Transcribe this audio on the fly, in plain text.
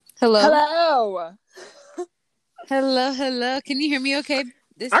Hello. Hello. Hello. Can you hear me okay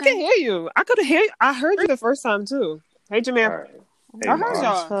this I time? can hear you. I heard you the first time too. Hey, Jameer. All right. Hey, I heard Mom.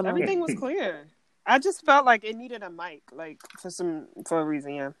 y'all. Hold on. Everything was clear. I just felt like it needed a mic, like for a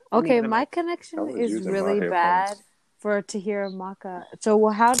reason. Yeah. It Okay, needed a my mic. connection I was is using my really headphones. bad for to hear Maka. So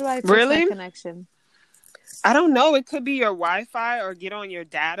how do I fix my Really? connection? I don't know. It could be your Wi-Fi or get on your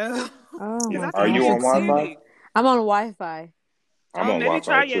data. Oh my I Are can hear you you on gosh. Wi-Fi? clearly. I'm on Wi-Fi. I'm on Maybe Wi-Fi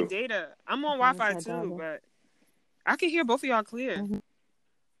try your too. data. I'm on Okay, let's Wi-Fi try too, data. but I can hear both of y'all clear. Mhm.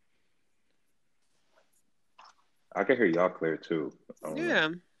 I can hear y'all clear too. Yeah.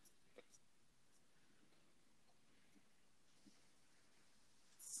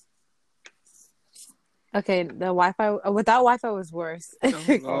 Okay, the Wi-Fi without Wi-Fi was worse.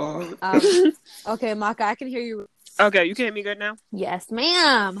 Oh, Lord. Okay, Maka, I can hear you. Okay, you can hear me good now? Yes,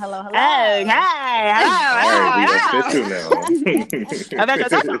 ma'am. Hello. Okay. All right, we official Hello. now.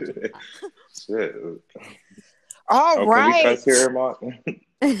 Official. Shit. All Oh, right. can we cuss here, Mom?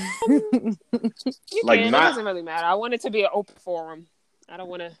 You Like can. It not. doesn't really matter. I want it to be an open forum. I don't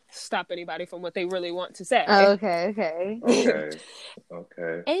want to stop anybody from what they really want to say. Okay.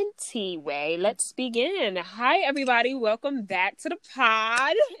 Okay. Anyway, let's begin. Hi, everybody. Welcome back to the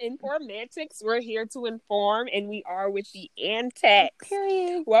pod. Informatics. We're here to inform, and we are with the Antics.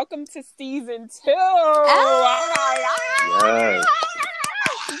 Period. Welcome to season 2. Yes.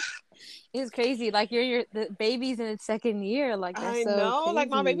 It's crazy. Like the baby's in its second year. Like that's I so know. crazy. Like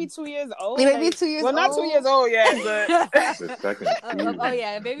my baby 2 years old. Your baby 2 years well, not 2 years old yet, but The second season. Oh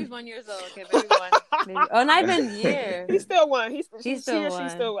yeah, baby's 1 year old. Okay, baby 1. Baby. Oh, not even a year. he's still one. He's still she or one.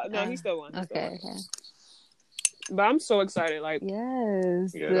 she's still one. No, he's still one. He's still Okay. one. But I'm so excited. Like,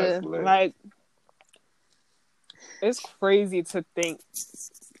 Yes. Yeah, that's lit. like, it's crazy to think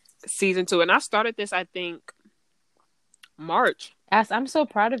season 2, and I started this, I think, March. I'm so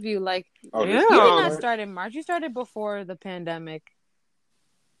proud of you. Like, Oh, Yeah. this you did not March? start in March. You started before the pandemic.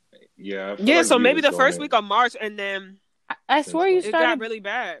 Yeah. I feel Yeah, like so we maybe was the first going- week of March, and then I swear you it started. got really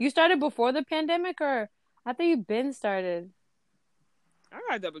bad. You started before the pandemic, or I think you've been started. I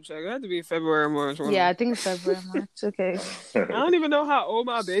gotta double check. It had to be February, March. Yeah, I think it's February, March. Okay. I don't even know how old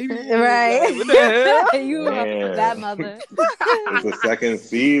my baby is. Right. Like, what the hell? You Man. that mother. It's the second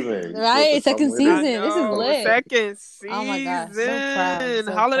season. You're Right, supposed to come second with season. it. This is lit. Second season. Oh my gosh, so proud,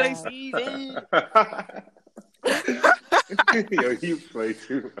 so Holiday proud. season. Yo, you play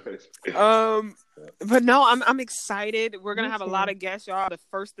too much. But no, I'm excited. We're gonna Me have a too. lot of guests, y'all. The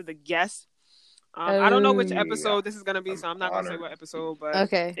first of the guests. I don't know which Oh. episode this is gonna be, so I'm not gonna say honored. what episode. But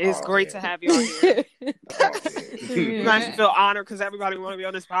Okay. it's Oh, great man. to have y'all here. You guys should Oh, feel honored because everybody want to be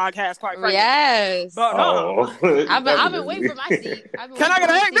on this podcast. Quite frankly. Yes. But oh. I've been waiting for my seat. Can I get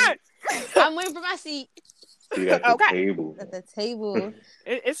a hang? I'm waiting for my seat Seat at the Okay. table. at the table.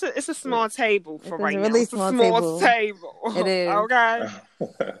 It's a small table for It's a right really now. It's small a small table. It is. Okay.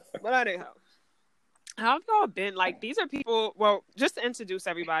 But anyhow, how have y'all been? Like, these are people. Well, just to introduce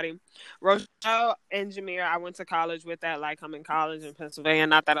everybody, Rochelle and Jameer, I went to college with at Lycoming College in Pennsylvania.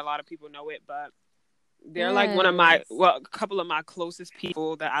 Not that a lot of people know it, but they're like one of my, well, a couple of my closest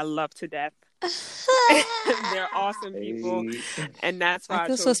people that I love to death. They're awesome people, Hey. and that's why I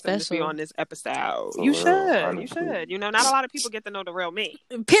feel chose so them to be special. on this episode. For You real, should. honestly. You should. You know, not a lot of people get to know the real me.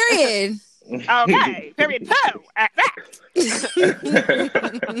 Period. Okay. Period. Two. At that.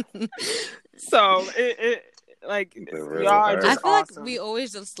 So it like The real y'all are her. I just feel awesome. like we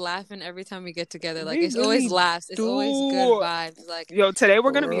always just laughing every time we get together. Like We it's always really laughs. It's always good do. vibes. Like Yo, today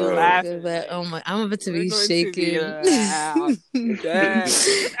we're gonna For be real. laughing. but oh my, I'm about to We're be going to be shaking. loud. Yeah.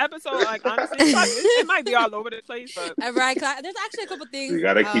 This episode, like, honestly, it might be all over the place, but Right, 'cause there's actually a couple things We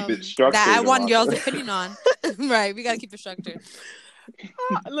gotta keep it structured. that I want y'all's Amaka. opinion on. Right, we gotta keep it structured.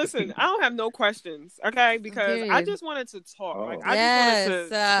 listen, I don't have no questions, okay? Because I Period. just wanted to talk. Oh. Like, I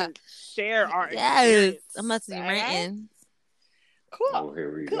just wanted to share our Yes, experience. I'm about to be Okay? ranting. Cool. Oh,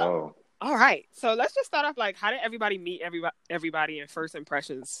 here we Cool. go. All right, so let's just start off. Like, how did everybody meet everybody in first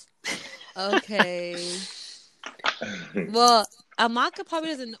impressions? Okay. Well, Amaka probably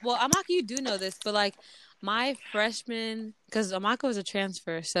doesn't. Well, Amaka, you do know this, but like my freshman, because Amaka was a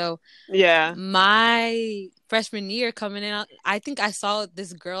transfer, so Yeah. my freshman year coming in, I think I saw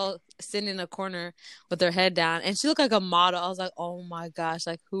this girl sitting in a corner with her head down, and she looked like a model. I was like, oh my gosh,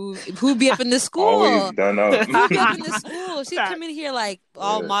 like who be up in this school? Always done up. Who be up in the school? She come in here like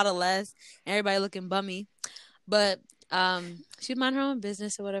all Yeah. model-less, everybody looking bummy, but she'd mind her own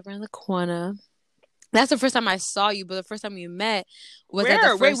business or whatever in the corner. That's the first time I saw you, but the first time you met was at the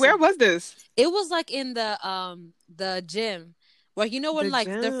Where? Wait, first. where was this? It was like in the gym Like, you know when The like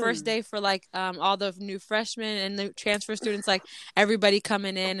the first gym. day for like all the new freshmen and the transfer students, like everybody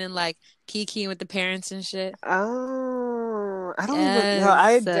coming in and like kikiing with the parents and shit. Oh, I don't even. No,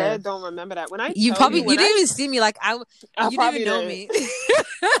 I Yes. dead don't remember that. When I You tell probably you, you didn't even see me. Like I you didn't probably even know didn't. me.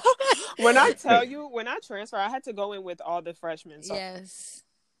 When I tell you, when I transfer, I had to go in with all the freshmen. So Yes.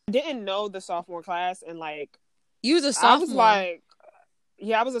 I didn't know the sophomore class, and like You was a I sophomore. was like,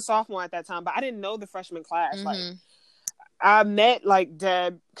 yeah, I was a sophomore at that time, but I didn't know the freshman class. Like I met like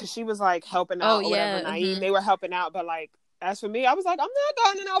Deb because she was like helping out or whatever. Naeem, they were helping out, but like as for me, I was like, I'm not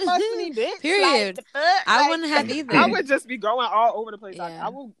going to no freshman event. Period. Like, the fuck? I Like, wouldn't have either. I would just be going all over the place. Yeah. Like I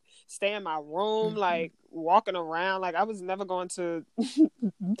would stay in my room, like walking around. Like I was never going to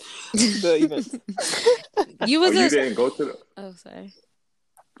the event. You was you didn't go to the. Oh, sorry.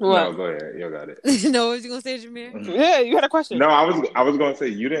 No, What? go ahead. You got it. No, what was you gonna say, Jameer? Yeah, you had a question. No, I was gonna say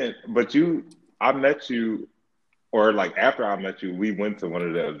you didn't, but I met you, or like after I met you, we went to one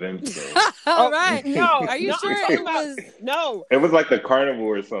of the events. So. All right. No, Are you no, sure I'm talking it about, was? No. It was like the carnival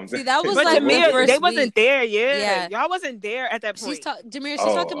or something. See, that was But like Jameer, the first they wasn't week. there. Yeah, y'all wasn't there at that point. Jameer, she's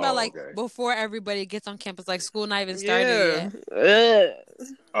Oh, talking about like okay. before everybody gets on campus, like school not even started yet. Yeah.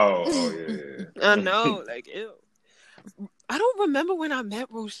 I know, like ew. I don't remember when I met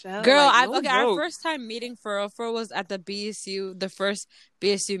Rochelle. Girl, like, our first time meeting for was at the BSU, the first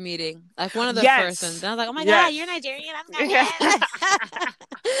BSU meeting, like one of the first ones. And I was like, oh my god, you're Nigerian.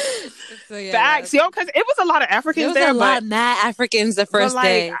 So, yeah, facts, yo, because it was a lot of Africans there. There was a lot of mad Africans the first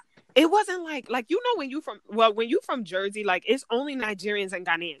day. It wasn't like you know when you from Jersey, like it's only Nigerians and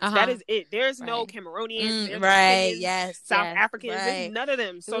Ghanaians. That is it. There's no Cameroonians, there's right? Kenyans, South Africans. Right. There's none of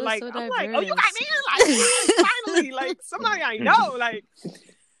them. So like I'm diverse. like, oh, you Ghanaian? Like finally, like somebody I know, like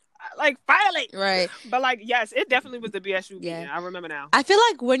finally, right? But like yes, it definitely was the BSU. Yeah, I remember now. I feel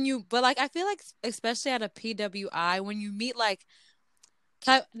like I feel like especially at a PWI when you meet like.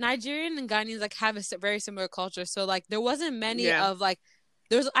 Nigerian and Ghanaians like have a very similar culture, so like there wasn't many of like.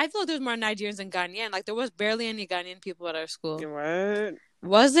 I feel like there's more Nigerians than Ghanaian. Like there was barely any Ghanaian people at our school. What?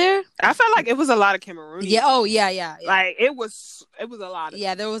 Was there? I felt like it was a lot of Cameroonians. Yeah. Oh yeah. Like it was a lot.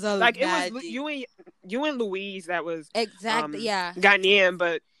 There was a like it was you and Louise that was exactly Ghanaian,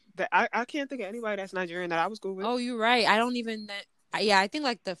 but I can't think of anybody that's Nigerian that I was cool with. Oh, you're right. I don't even. I think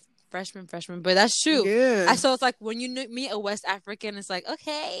like the freshman, but that's true. Yeah. So it's like when you meet a West African, it's like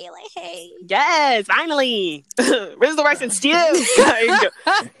okay, like hey, yes, finally, where's the rice and stew? Period.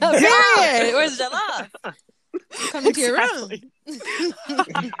 Where's Jollof? Come to your room.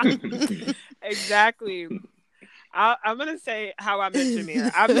 Exactly. I'm gonna say how I met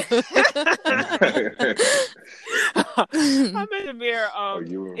Jameer. I met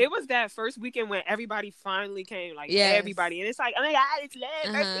Jameer. It was that first weekend when everybody finally came, like everybody, and it's like, oh my god, it's lit,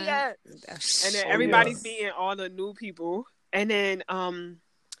 and then everybody's meeting all the new people, and then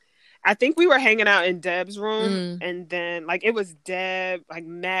I think we were hanging out in Deb's room, and then like it was Deb, like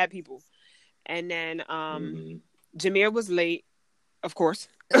mad people, and then Jameer was late, of course.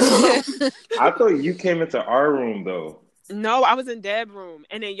 I thought you came into our room though. No, I was in Deb's room,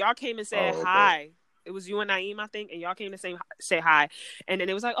 and then y'all came and said hi. It was you and Naeem, I think, and y'all came to say hi, and then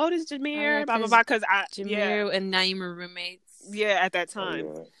it was like, oh, this is Jameer, blah blah blah, because Jameer and Naeem were roommates. Yeah, at that time.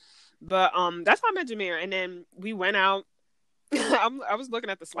 But that's how I met Jameer, and then we went out. I was looking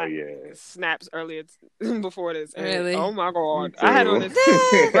at the snaps earlier before this. Really? Oh my god! I had on this.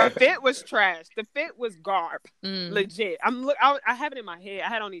 The fit was trash. The fit was garb. Legit. I have it in my head. I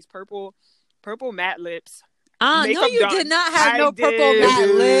had on these purple matte lips. No, you did not have no purple matte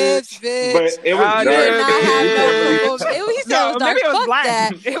lips, bitch. But it was dark. It was dark. Maybe it was Fuck black.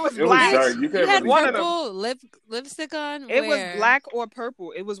 that. It was black. Dark. You had purple lipstick on. It was black or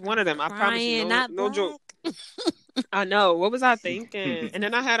purple. It was one of them. I promise you. No joke. I know. What was I thinking? And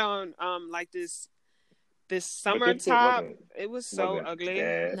then I had on like this summer top. It was so ugly.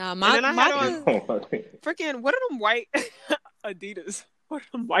 No, and then I had on freaking what are them white Adidas? What are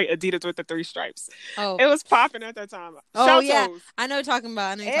them white Adidas with the 3 stripes? Oh, it was popping at that time. Oh yeah, I know what you're talking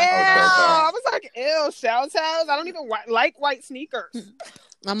about. I was like, ew, Shell Toes. I don't even like white sneakers.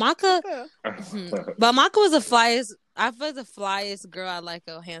 Mamaka was the flyest. I feel the flyest girl I like,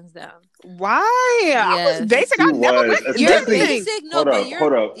 hands down. Why? Yes. I was basic. I never went. You're basic. No,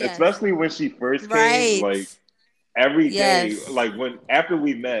 hold up. Yes. Especially when she first came, like every day, like after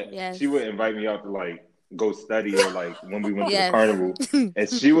we met, she would invite me out to like go study or like when we went to the carnival, and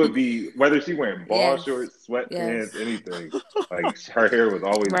she would be, whether she wearing ball shorts, sweatpants, anything, like her hair was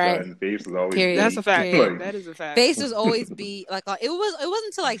always done, face was always beat. That's a fact. Like, that is a fact. Face was always beat. Like it wasn't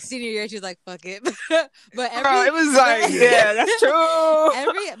until like senior year she was like fuck it, but it was like that's true.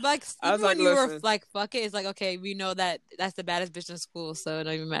 Even when you were like fuck it, it's like okay, we know that's the baddest bitch in school, so it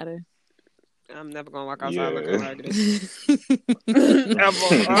don't even matter. I'm never gonna walk outside looking raggedy.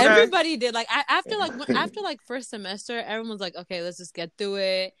 Everybody did. Like after first semester, everyone was like, "Okay, let's just get through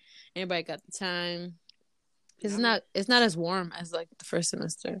it." Anybody got the time? It's not as warm as like the first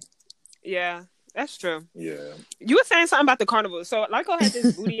semester. Yeah, that's true. Yeah. You were saying something about the carnival. So Lyco had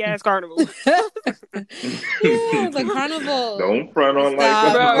this booty ass carnival. The carnival. Don't front on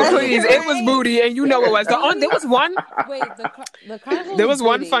like bro, please. It was booty, and you know it was. There was one. Wait, the carnival. There was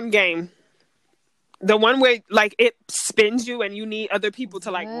one fun game. The one where like it spins you and you need other people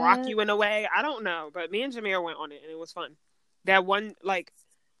to like rock you in a way. I don't know, but me and Jameer went on it and it was fun. That one like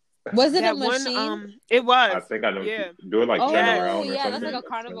was it a machine? One, it was. I think I know. Yeah. Do it like turn around. Yeah, that's like a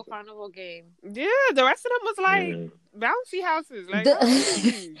carnival game. Yeah, the rest of them was like bouncy houses. Like,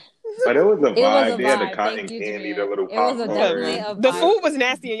 but it was a vibe. They had the cotton candy, the little popcorn. It was definitely a vibe. The food was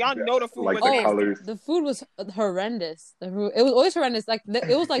nasty, and y'all know the food like was the colors. The food was horrendous. It was always horrendous. Like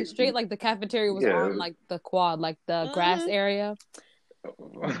it was like straight like the cafeteria was on like the quad, like the grass area.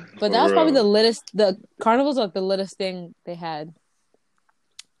 But that was probably the littest. The carnival's like the littest thing they had.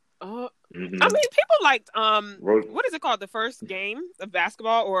 I mean, people liked what is it called? The first game of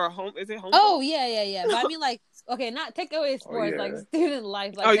basketball or home? Is it home? Oh yeah. But I mean, like, okay, not take away sports, like student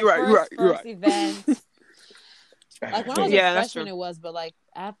life. Like, you're right. Event. Like when I was a freshman, it was, but like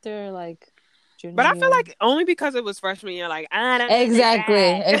after like. Junior but I feel like only because it was freshman year, like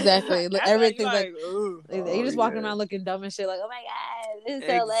exactly. Like, everything like you're just walking around looking dumb and shit. Like, oh my god, this is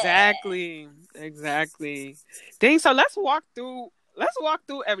so exactly. Dang, so let's walk through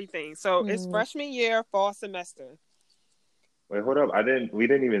everything. So it's freshman year, fall semester. Wait, hold up. We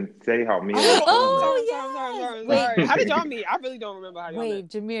didn't even say how me. Sorry. How did y'all meet? I really don't remember how y'all met. Wait,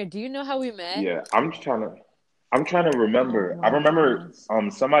 Jameer, do you know how we met? Yeah, I'm trying to remember. I remember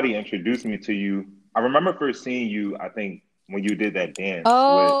somebody introduced me to you. I remember first seeing you, I think, when you did that dance.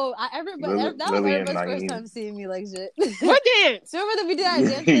 Oh, that was everybody's first time seeing me like shit. What dance? Remember that we did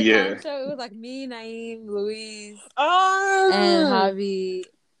that dance show? It was like me, Naeem, Louise, and Javi,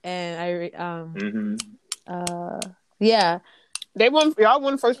 and yeah. Y'all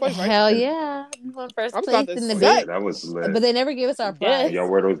won first place, right? Hell yeah. We won first place in the beat. That was lit. But they never gave us our prize. Y'all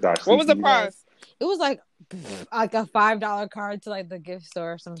wear those dashiki. What was the prize? It was like a $5 card to like the gift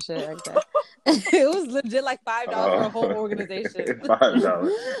store or some shit like that. It was legit like $5 for a whole organization.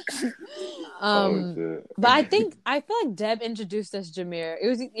 $5. But I feel like Deb introduced us Jameer. It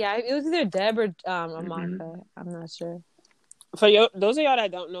was either Deb or Amaka. I'm not sure. For those of y'all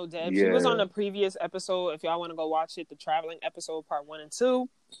that don't know Deb, she was on a previous episode. If y'all want to go watch it, the traveling episode part 1 and 2.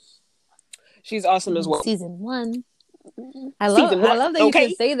 She's awesome as well. Season 1. I love that you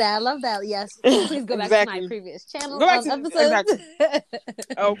can say that. I love that. Yes. Please go back to my previous channel. Go back to episodes.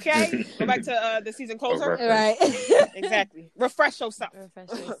 Okay. Go back to the season closer. Right. Exactly. Refresh yourself.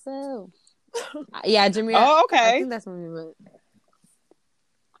 Yeah, Jameer. Oh, okay. I think that's when we went.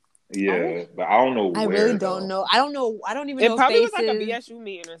 Yeah, but I don't know. I really don't know. I don't know. I don't even know. It probably faces. was like a BSU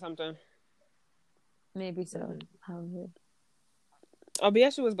meeting or something. Maybe so. Probably. Oh,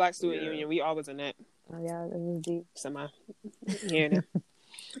 BSU was Black Student Union. We always in that. Oh yeah, it was deep. Semi. Yeah.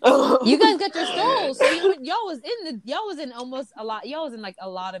 You guys got your souls. So y'all was in almost a lot. Y'all was in like a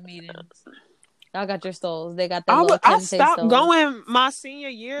lot of meetings. Y'all got your souls. They got that. I stopped going my senior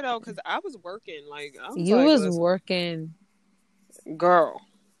year though because I was working. Like you was working, girl.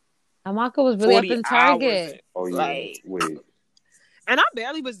 Amaka was really up in Target. Oh yeah. Wait. And I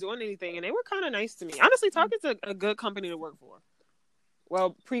barely was doing anything, and they were kind of nice to me. Honestly, Target's a good company to work for.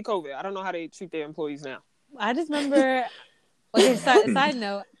 Well, pre-COVID. I don't know how they treat their employees now. I just remember. Okay, side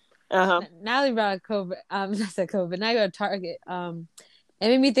note. Now they brought COVID. I said COVID. Now you're at Target. It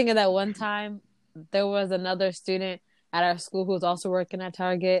made me think of that one time there was another student at our school who was also working at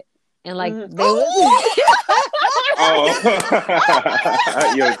Target, and like they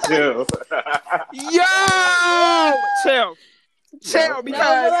Yo, chill. Chill, because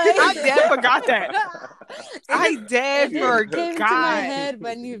I dead forgot that. I dead forgot. It came to my head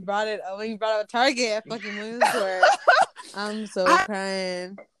when you brought it up Target at fucking Williamsburg. I'm so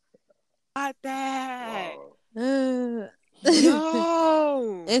crying. Got that. No.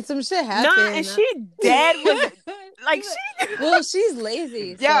 And some shit happened. Nah, and she dead was like she. Well, she's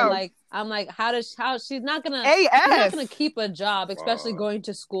lazy. So like, I'm like, how she's not gonna keep a job, especially going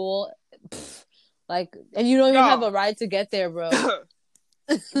to school. Like, and you don't even have a ride to get there, bro.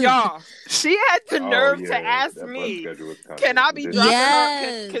 Y'all, she had the nerve to ask me, "Can I be dropping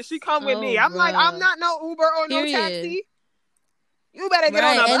her? Can she come with me?" I'm like, "I'm not no Uber or no taxi. You better get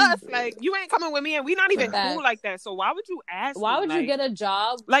on a bus. Like, you ain't coming with me, and we not even cool like that. So why would you ask? Why would you get a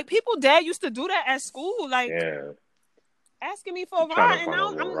job? Like, people, dad used to do that at school. Like, asking me for a ride, and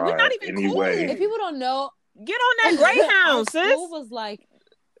now we're not even cool. If people don't know, get on that Greyhound, sis. School was like,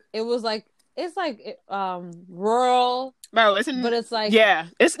 it's like rural. Bro, but it's like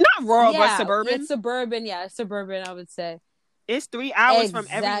it's not rural, but suburban. It's suburban, it's suburban. I would say it's 3 hours from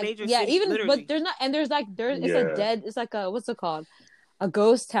every major city. Even literally. But there's not, and there's it's like a what's it called, a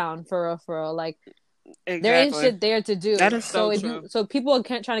ghost town for real. Like there ain't shit there to do. That is so true. So people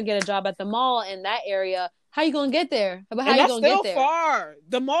can't trying to get a job at the mall in that area. How you gonna get there? But how you gonna get there? Far.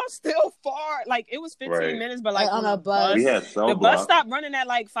 The mall's still far. Like it was 15 minutes, but like on a bus. The bus stopped running at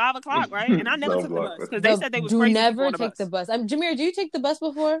like 5 o'clock, right? And I never took the bus because they said they was crazy. Never take the bus. Jameer, do you take the bus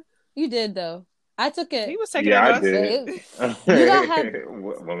before? You did though. I took it. He was taking the bus. I did. You gotta have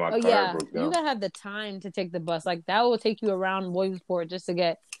when my car broke down. You gotta have the time to take the bus. Like that will take you around Williamsport just to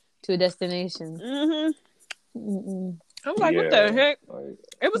get to a destination. I was like, what the heck?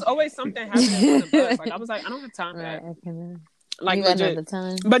 It was always something happening on the bus. Like I was like, I don't have time for that. Like you legit. The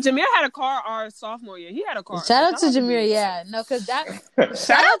time. But Jameer had a car our sophomore year. He had a car. Shout out to Jameer, No, because that.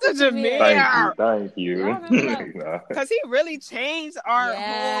 Shout out to Jameer. Thank you. Because he really changed our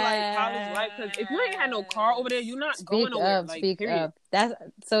whole like college life. Because if you ain't had no car over there, you're not going nowhere. Speak up. That's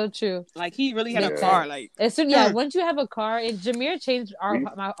so true. Like he really had a car. Like as soon, once you have a car, Jameer changed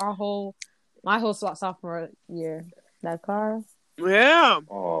my whole sophomore year. That car. Yeah.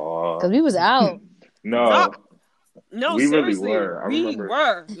 Because we was out. No, we seriously, really were. We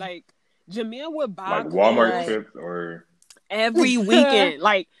were. Like, Jameer would buy like Walmart trips or every weekend.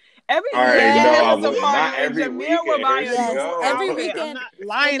 Like, every weekend. Not every weekend. Would buy every weekend. I'm not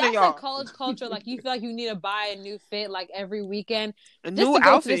lying to y'all. That's a college culture. Like, you feel like you need to buy a new fit, like, every weekend. A just new to go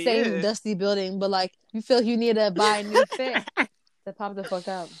outfit, to the same dusty building. But, like, you feel like you need to buy a new fit to pop the fuck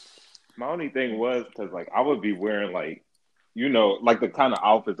up. My only thing was, because, like, I would be wearing, like, you know, like the kind of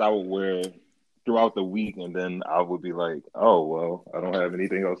outfits I would wear throughout the week, and then I would be like, oh, well, I don't have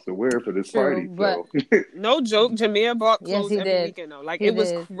anything else to wear for this party. So. No joke, Jameer bought clothes every weekend, though. Like, it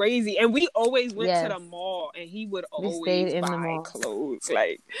was crazy. And we always went to the mall, and he would always buy clothes.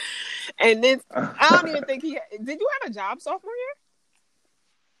 Like, and then, I don't even think did you have a job sophomore year?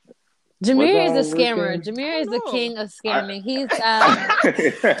 Jameer is a scammer. Jameer is the king of scamming. He's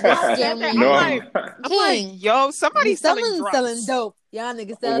scamming. I'm like, yo, somebody's selling dope. Y'all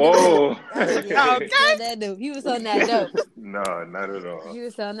niggas selling dope. Okay. He was selling that dope. No, not at all. He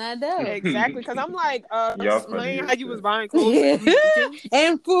was selling that dope. Exactly, because I'm like, explain how you was buying clothes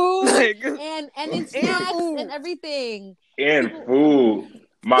and food and snacks and everything. And food.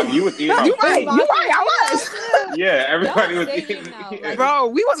 Mom, you was eating. You right. I was. Yeah, everybody was eating. Like, bro,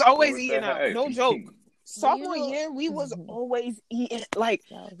 we was always eating out. No joke. Sophomore year, we was always eating like,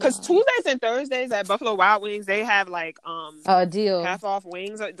 because Tuesdays and Thursdays at Buffalo Wild Wings, they have like a deal, half off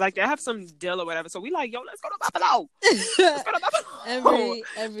wings, like they have some deal or whatever. So we like, yo, let's go to Buffalo. Let's go to Buffalo.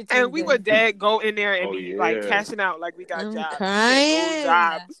 every and we would go in there and be like cashing out like we got jobs.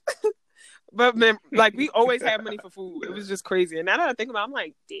 Jobs. But man, like we always had money for food. It was just crazy. And now that I think about it, I'm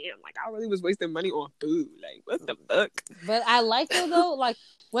like, damn, like I really was wasting money on food. Like, what the fuck? But I like it though, like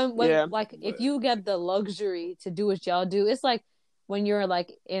when like if you get the luxury to do what y'all do, it's like when you're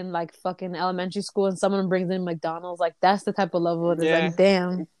like in like fucking elementary school and someone brings in McDonald's, like that's the type of level it is. Like,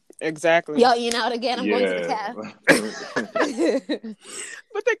 damn. Exactly. Y'all eating out again. I'm going to the caf.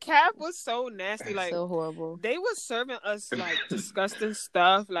 But the caf was so nasty. Like, so horrible. They was serving us like disgusting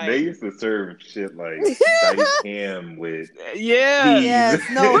stuff. Like they used to serve shit like diced ham with yes,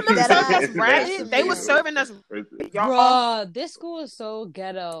 no, they was serving us. Bro, this school is so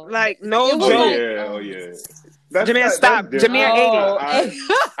ghetto. Like no joke. Oh yeah. Jameer, stop. Jameer ate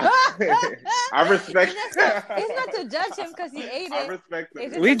it. I respect. It's not to judge him because he ate it. I respect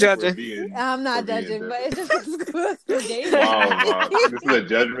it. We judging. I'm not judging, but it's just the school's fugazi. Wow, this is a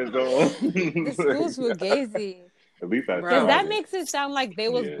judgment zone. The school's fugazi. At least I because that makes it sound like they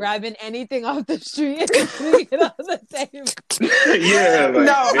was grabbing anything off the street and putting it on the table. Yeah, like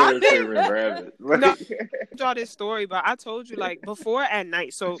they were serving rabbit. No, I draw this story, but I told you like before at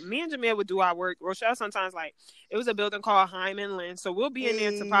night. So me and Jameer would do our work. Rochelle sometimes like it was a building called Hyman Lynn, so we'll be in there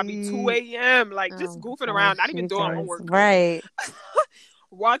till probably 2 a.m. Like just goofing around, not even doing homework. Right.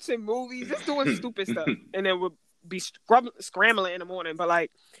 Watching movies, just doing stupid stuff, and then we'll be scrambling in the morning. But like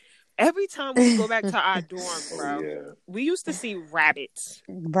every time we go back to our dorm, bro, we used to see rabbits.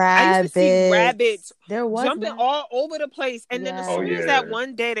 I used to see rabbits jumping all over the place. And then as soon as that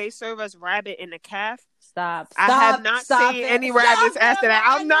one day they serve us rabbit in the calf, I have not seen any rabbits after that.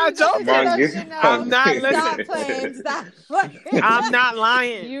 I'm not joking. I'm not listening. Stop playing. I'm not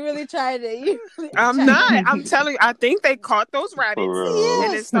lying. You really tried it. I'm not. I'm telling you. I think they caught those rabbits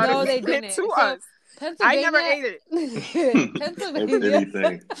and then started feeding it to us. I never ate it.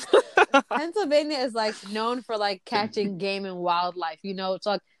 Pennsylvania is like known for like catching game and wildlife. You know, it's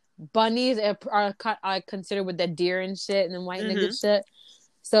like bunnies are considered with the deer and shit, and then white nigga shit.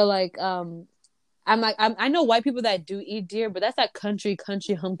 So like, I know white people that do eat deer, but that's that country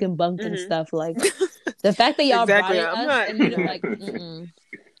humpkin bumpkin stuff. Like the fact that y'all brought it us and you're like, I'm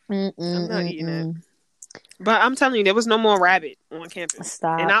not eating it. But I'm telling you, there was no more rabbit on campus.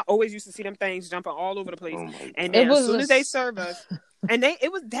 Stop. And I always used to see them things jumping all over the place. And then as soon as they serve us, and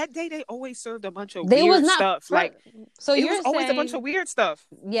it was that day they always served a bunch of weird stuff. Like, so it was always a bunch of weird stuff.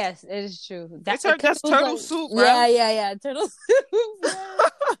 Yes, it is true. They served us turtle soup, bro. Yeah, turtle soup.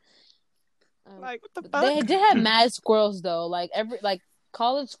 Like, what the fuck? They did have mad squirrels though. Like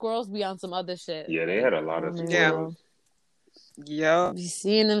college squirrels be on some other shit. Yeah, they had a lot of squirrels. Yeah. You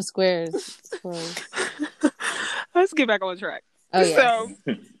seeing them squares. Let's get back on track. Oh, yeah. So,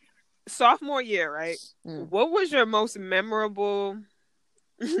 sophomore year, right? What was your most memorable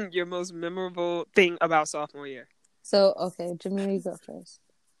thing about sophomore year? So, okay, Jamie, you go first.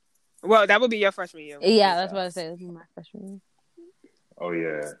 Well, that would be your freshman year. Yeah, that's what I said. This is my freshman year. Oh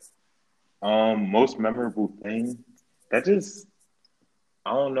yeah. Most memorable thing that just.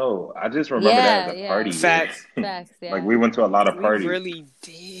 I don't know. I just remember that at the party. Facts. Yeah. Like we went to a lot of parties. We really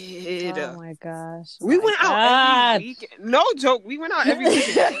did. Oh my gosh. We went out every weekend. No joke. We went out every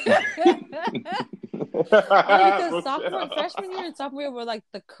weekend. Because freshman year and sophomore year were like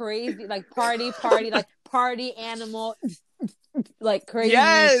the crazy, like party, like party animal, like crazy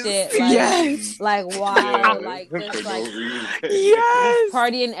shit. Like wild, like just like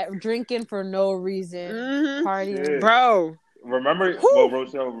partying, drinking for no reason. Partying, bro. Remember, well,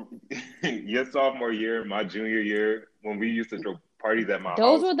 Rochelle, your sophomore year, my junior year, when we used to throw parties at my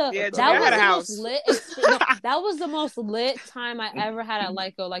Those house. were the that was the most lit time I ever had at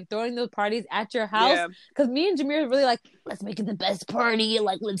Lyco. Like throwing those parties at your house, because me and Jameer were really like, let's make it the best party.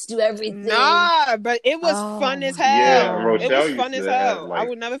 Like let's do everything. Nah, but it was fun as hell. Yeah, Rochelle it was fun as hell. Like, I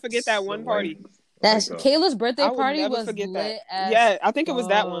would never forget that one party. That's Kayla's birthday party was lit as yeah, I think it was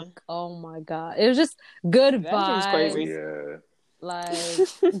that one. Oh my god, it was just good vibes. That was crazy. Yeah. Like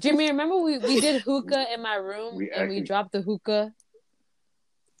Jimmy, remember we did hookah in my room and we dropped the hookah.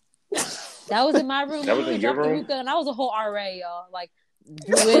 That was in my room. That was in your room. Hookah, and I was a whole RA, y'all. Like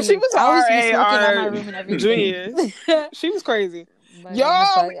she was RA my room and everything. She was crazy. Yo,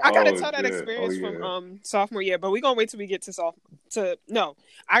 I gotta tell that experience from sophomore year, but we gonna wait till we get to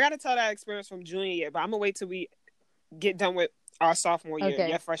I gotta tell that experience from junior year, but I'm gonna wait till we get done with our sophomore year,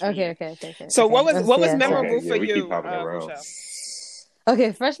 your freshman year. Okay. So what was memorable for you, Rochelle?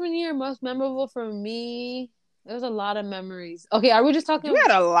 Okay, freshman year, most memorable for me. There was a lot of memories. Okay, are we just talking? You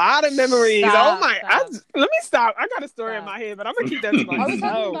had a lot of memories. Let me stop. I got a story in my head, but I'm gonna keep that to myself. Are we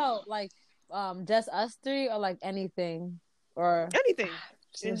talking about like just us three or like anything? Or anything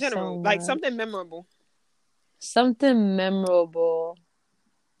in general, so like something memorable. Something memorable.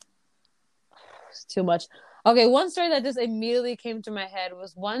 It's too much. Okay, one story that just immediately came to my head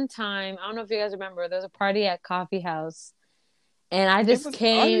was one time. I don't know if you guys remember. There was a party at Coffee House, and I just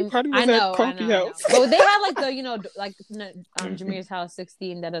came. I know. But they had like the like Jameer's house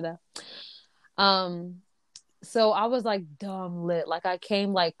 16. So I was like dumb lit. Like I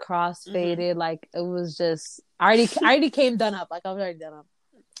came like cross-faded. Like it was just I already came done up. Like I was already done up.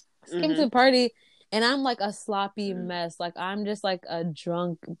 Came to the party and I'm like a sloppy mess. Like I'm just like a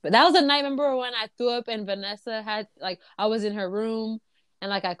drunk. But that was a night. Remember when I threw up and Vanessa had like I was in her room and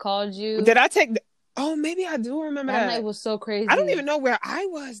like I called you. Did I take? Oh, maybe I do remember that. That night was so crazy. I don't even know where I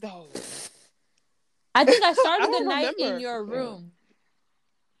was though. I think I started the night in your room.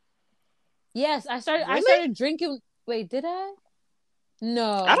 Yes, I started drinking. Wait, did I?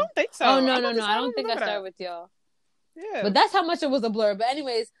 No. I don't think so. Oh, no. I don't think I started with y'all. Yeah. But that's how much it was a blur. But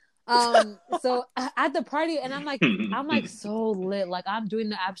anyways, so at the party, and I'm like so lit. Like, I'm doing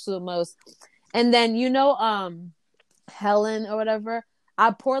the absolute most. And then, Helen or whatever,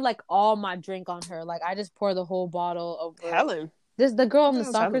 I poured, like, all my drink on her. Like, I just poured the whole bottle over. Helen? This the girl on the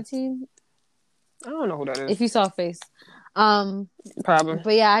soccer team. I don't know who that is. If you saw a face. Probably.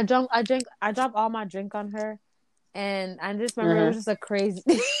 But yeah, I dropped all my drink on her, And I just remember it was just a crazy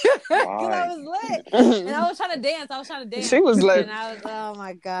because I was lit and I was trying to dance. She was lit, and I was, oh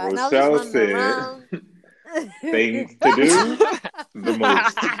my god! Rochelle and I was just running around. Things to do, the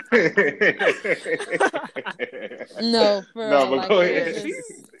most. No, for no, real, but like, go ahead.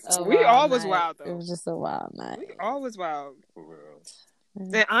 We all was wild though. It was just a wild night. We all was wild. For real.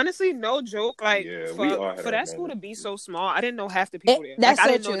 And honestly, no joke. Like for that school to be so small, I didn't know half the people there. Like, I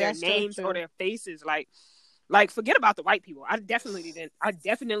didn't know their names or their faces. Like forget about the white people. I definitely didn't. I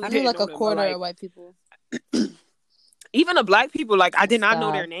knew like a quarter of white people. Even the black people, like I did not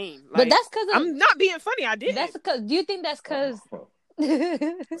know their name. Like, but that's because I'm not being funny. I did. That's because. Do you think that's because?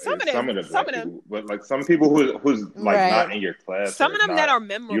 Some of them, but like some people who's like not in your class. Some of them that are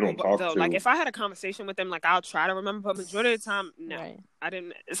memorable, you don't talk though. To. Like if I had a conversation with them, like I'll try to remember, but majority of the time, no, I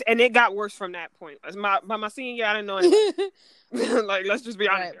didn't. And it got worse from that point. By my senior year, I didn't know anything. Like let's just be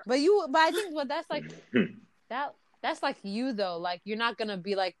honest. But I think that's like that's like you though. Like you're not gonna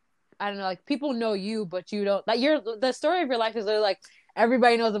be like, I don't know, like people know you, but you don't. Like the story of your life is literally like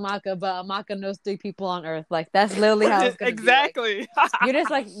everybody knows Amaka, but Amaka knows 3 people on Earth. Like that's literally how it's gonna exactly. Be. Like, you're just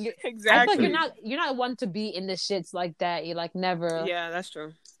like exactly. I feel like you're not one to be in the shits like that. You like never. Yeah, that's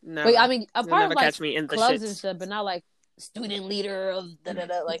true. Never. But I mean, a part of like catch me in the clubs shits. and stuff, but not like student leader of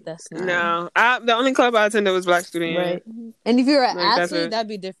like that's not. No, the only club I attended was Black Student. Right. And if you're an athlete, that'd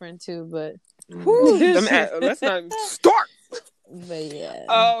be different too. But let's not start. But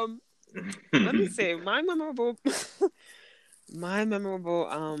yeah. Let me see. My memorable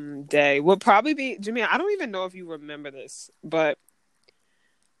day would probably be Jimmy. I don't even know if you remember this, but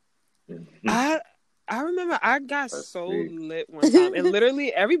I remember I got lit one time, and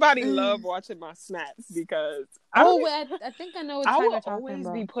literally everybody loved watching my snaps because I think I know what you're talking about. I would always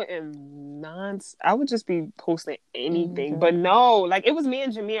be putting I would just be posting anything, but no, like it was me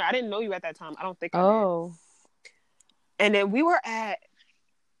and Jameer. I didn't know you at that time. I don't think. I did. And then we were at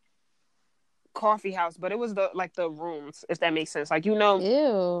coffee house, but it was the rooms, if that makes sense. Like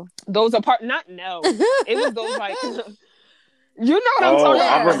ew. Those apart. Not no. It was those like. You know what I'm talking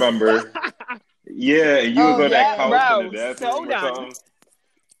about? I remember. Yeah, you was on that couch in the bathroom or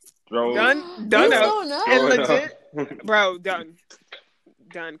something. Done up. And legit, bro, done.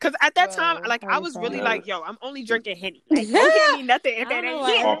 Because at that time, like, I was really like, yo, I'm only drinking Henny. Like, don't give me nothing if that ain't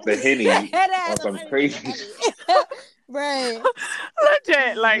Henny. Off the Henny. On some crazy. Right.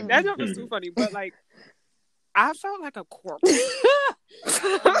 Legit. Like, that joke was too funny. But, like, I felt like a corpse.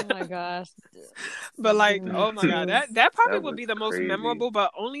 Oh my gosh. But like, oh my god, that probably would be the most memorable,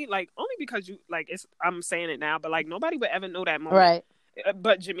 but only because you like I'm saying it now, but like nobody would ever know that moment. Right.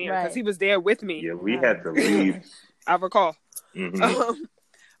 But Jameer, because he was there with me. Yeah, we had to leave. I recall. Mm-hmm.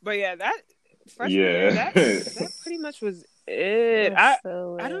 But yeah, that freshman year, that pretty much was it. I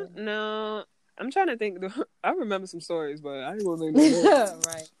don't know. I'm trying to think. I remember some stories, but I ain't gonna think of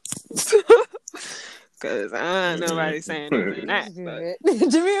right. Because I ain't nobody saying anything that.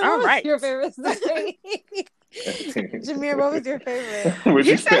 Jameer, what was your favorite story? Jameer, what was your favorite?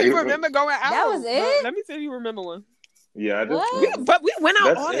 You said you remember going out. That was it? Let me see if you remember one. Yeah, but we went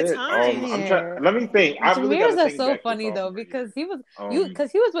out all the time. Let me think. Jameer's are so funny though because he was he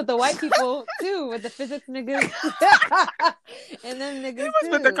was with the white people too, with the physics niggas, and then niggas. He was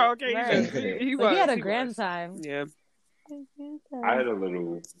with the Caucasians. Right. He had a grand time. Yeah. I had a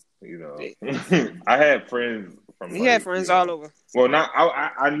little, I had friends from. He had friends all over. Well,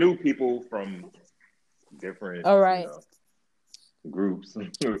 I knew people from different. All right. Groups.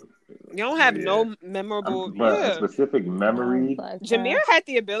 You don't have no memorable, a specific memory. Jameer had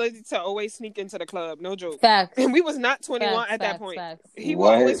the ability to always sneak into the club. No joke. Facts. And we was not 21 at that point. Facts. He would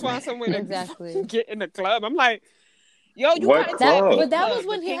always find somewhere to get in the club. I'm like, yo, you got that. But that was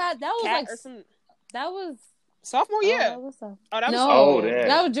when he had. That was like. That was. Sophomore year. That was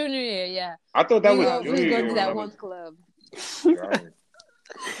that was junior year. Yeah. I thought that was junior year. We were going to that one club. Right.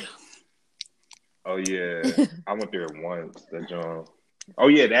 Oh yeah, I went there once. That John. Oh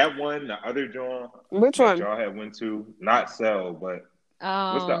yeah, that one. The other John. Which one? Y'all had went to not Cell, but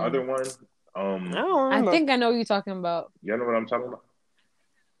what's the other one? I think I know what you're talking about. You know what I'm talking about?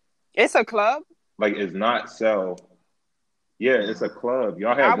 It's a club. Like it's not Cell. Yeah, it's a club.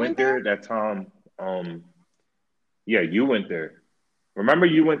 Y'all had went there that time. Yeah, you went there. Remember,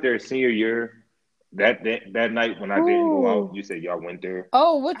 you went there senior year. That night when I didn't go out, you said y'all went there.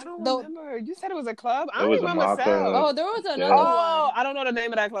 Oh, I don't remember. You said it was a club. I don't remember. Oh, there was another one. Oh, I don't know the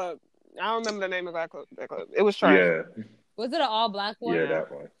name of that club. I don't remember the name of that club. It was trash. Yeah. Was it an all black one? Yeah,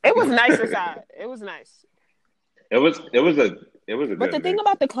 that one. It was nice inside. It was nice. It was a. But the thing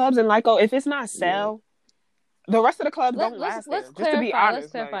about the clubs in Lyco, if it's not Cell, The rest of the clubs don't last there. Let's clarify. To be honest,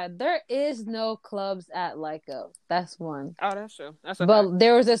 let's clarify. Like, there is no clubs at Lyco. That's one. Oh, that's true. That's okay. But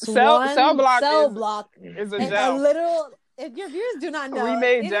there was this cell block is a jail. A little. If your viewers do not know, we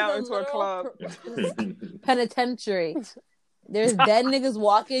made jail into a club. Penitentiary. There's dead niggas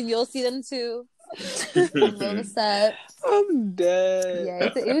walking. You'll see them too. I'm dead. Yeah,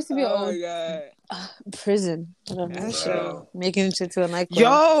 it used to be an old prison. Making it to a nightclub.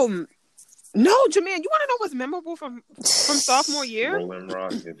 Yo, no, Jermaine, you want to know what's memorable from sophomore year? Rolling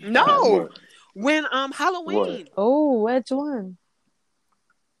Rockets. No, when Halloween. What? Oh, which one?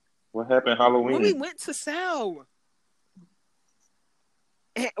 What happened Halloween? When we went to Sal.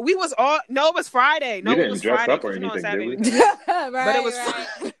 We was all it was Friday. No, you didn't it was dress Friday up or anything, did we? Right, but it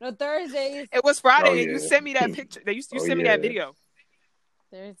was no Thursdays. It was Friday, and you sent me that picture. You sent me that video.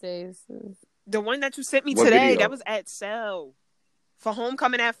 Thursdays. The one that you sent me today, that was at Cell for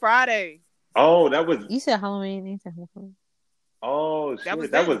homecoming that Friday. Oh, that was. You said Halloween. You said Halloween. Oh,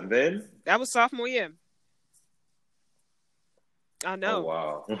 shit. That was then. That was sophomore year. I know. Oh,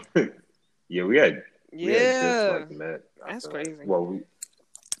 wow. Yeah, we had. Yeah, we had that's crazy. Well,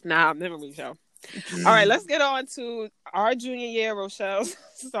 Nah, memory show. All right, let's get on to our junior year, Rochelle's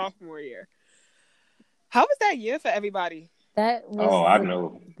sophomore year. How was that year for everybody? That was I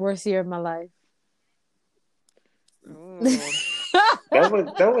know. Worst year of my life. that was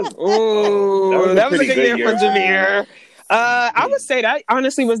a good year for Jameer. I would say that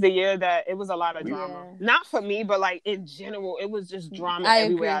honestly was the year that it was a lot of drama. Yeah. Not for me, but like in general, it was just drama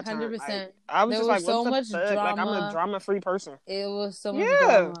everywhere. I turned. 100%. Like, I was just so much drama. Like I'm a drama-free person. It was so much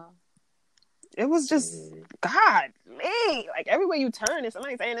drama. It was just God, man. Like everywhere you turn, it's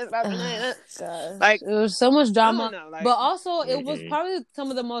somebody saying this about something. Like it was so much drama, but also it was probably some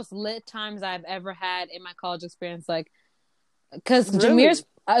of the most lit times I've ever had in my college experience. Like, because Jameer's.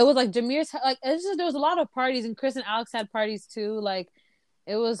 It was like Jameer's, like it's just there was a lot of parties, and Chris and Alex had parties too. Like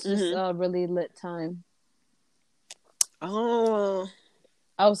it was just a really lit time. Oh,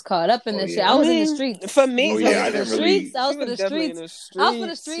 I was caught up in this shit. I was in the streets. For me, I was for the streets. I was for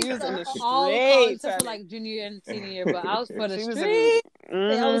the streets all college except for like junior and senior year, but I was for the streets.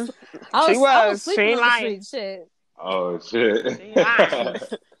 I was sleeping on the street. Shit. Oh shit.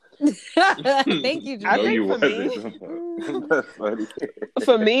 Thank you, I think That's funny.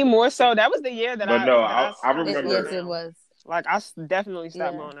 For me, more so, that was the year that I remember. Yes, it was. Like, I definitely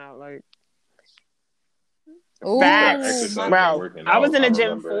stopped going out. Like, facts. Bro, I was in the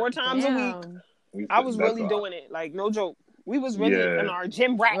gym 4 times a week. I was really doing it. Like, no joke. We was really in our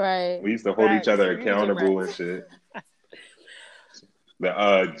gym rat. Right. We used to hold each other accountable and shit. What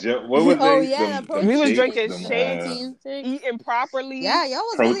was we was drinking shades, eating properly. Yeah, y'all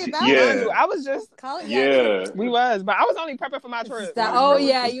was really about it. I was just we was, but I was only prepping for my trip. You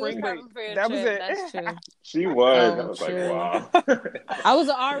was prepping for your trip. Was it. That's true. She was. I was like, wow. I was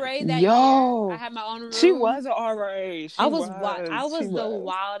an RA that year. I had my own room. She was an RA. I was the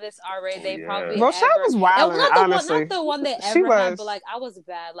wildest RA they probably. Rochelle was wild. Honestly, not the one they ever had, but like I was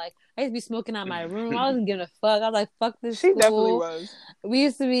bad. Like I used to be smoking out my room. I wasn't giving a fuck. I was like, fuck this. She definitely was. We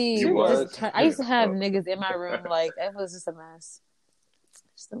used to be. I used to have niggas in my room. Like it was just a mess.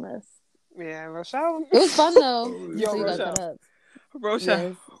 Just a mess. Yeah, Rochelle. It was fun though. Yo, Rochelle.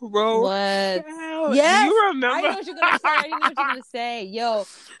 Yes. What? Yes. Do you remember? I know what you're gonna say. Yo,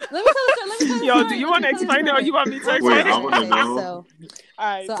 let me tell the story. Yo, do you want to explain it or you want me to explain it? I want to know. All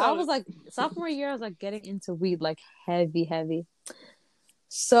right. So I was like, sophomore year, I was like getting into weed like heavy.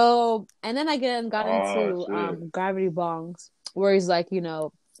 So, and then I got into gravity bongs, where he's like, you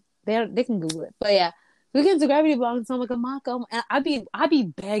know, they can Google it, but yeah, we get into gravity bongs. So I'm like, Amaka, and I'd be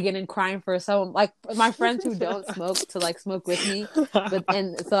begging and crying for someone like my friends who don't smoke to like smoke with me,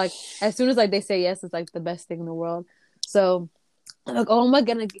 and so like as soon as like they say yes, it's like the best thing in the world. So I'm like, oh, am I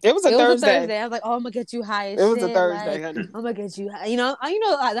gonna? It was a Thursday. I was like, oh, I'm gonna get you high. It was a Thursday, honey. I'm gonna get you high. You know,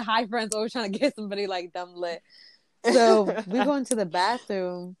 like the high friends always trying to get somebody like dumb lit. So we go into the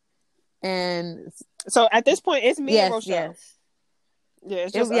bathroom, and so at this point, it's me and Rochelle. Yes. Yeah,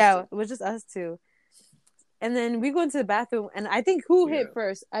 it's just us it was just us two. And then we go into the bathroom, and I think who hit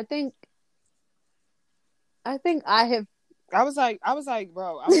first? I think I hit. I was like,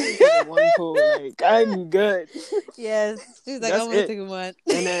 bro, I'm only taking one pool. Like, I'm good. Yes, she's like, I'm only taking one.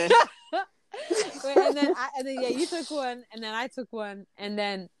 And then, and then you took one, and then I took one, and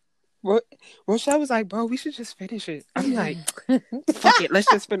then Rochelle was like, bro, we should just finish it. I'm like, fuck it, let's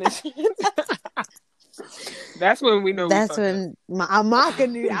just finish it. That's when we know. That's when Amaka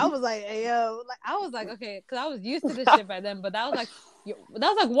knew. I was like, hey, yo, like I was like, okay, because I was used to this shit by then, but that was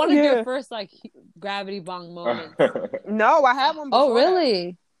like one of your first like gravity bong moments. No, I had one before. Oh,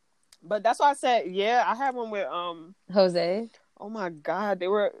 really? But that's why I said, yeah, I had one with Jose. Oh my God,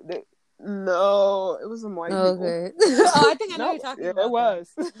 no, it was some white people. Okay. I think I know what you're talking about. It was.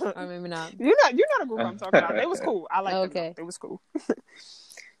 Or maybe not. You're not a group I'm talking about. They was cool. I like them. They was cool.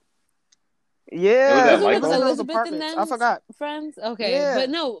 Yeah, was that Elizabeth and them. I forgot. Friends. Okay, yeah. But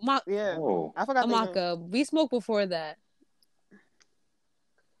no, I forgot. Amaka. We smoked before that.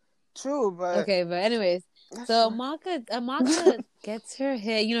 True, but okay. But anyways, so Amaka gets her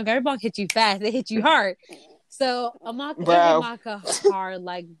hit. You know, Gary Bonk hit you fast. They hit you hard. So Amaka hit Amaka hard.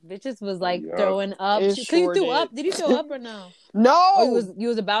 Like bitches was like throwing up. You threw up? Did you throw up or no? No. Oh, you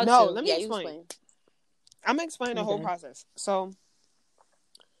was about to. No. Let me explain. I'm gonna explain the whole process. So.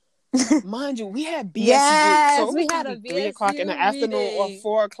 Mind you, we had BSU. Yes, so we had a 3 o'clock in the afternoon or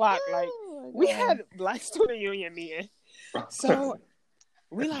 4 o'clock. Like we had Black Student Union meeting. So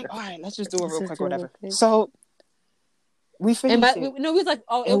we like, all right, let's just do it real quick or whatever. So we finished. We was like,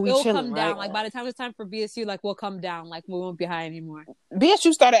 oh, it'll come down. Like by the time it's time for BSU, like we'll come down. Like we won't be high anymore.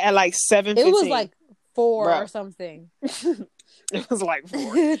 BSU started at like 7:15. It was like 4 or something. It was like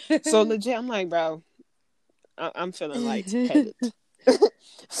 4. So legit, I'm like, bro, I'm feeling like headed.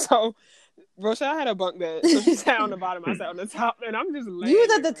 So Rochelle had a bunk bed, so she sat on the bottom, I sat on the top, and I'm just laying. You was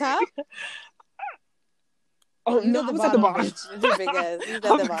at the top? Oh no, I was at the bottom. You was at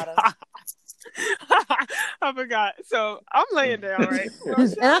the bottom. I forgot. So I'm laying down, right? and I'm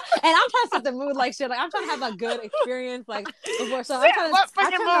trying to set the mood like shit. Like I'm trying to have a good experience, like before. So I turn the lights.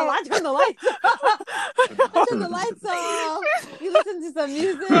 I turn the lights off. You listen to some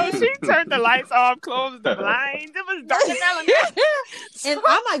music. So she turned the lights off, closed the blinds. It was dark as hell. And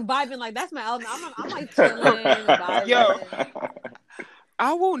I'm like vibing, like that's my element. I'm like chilling, vibing. Yo.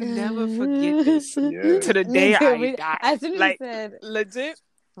 I will never forget this to the day I die. As soon as you said legit.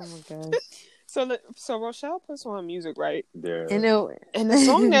 Oh my gosh. So Rochelle puts on music, right? Yeah. And the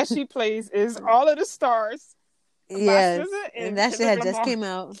song that she plays is All of the Stars. Yes. And that shit had just came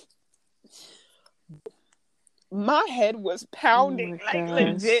out. My head was pounding,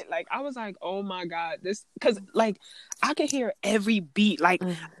 legit. Like I was like, "Oh my God, this!" Because like I could hear every beat. Like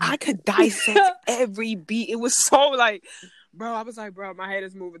I could dissect every beat. It was so like, bro. I was like, bro, my head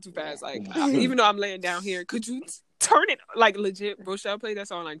is moving too fast. Like even though I'm laying down here, could you turn it like legit? Rochelle played that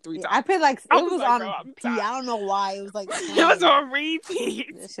song like 3 times. I played like it was on repeat. I don't know why it was like it was on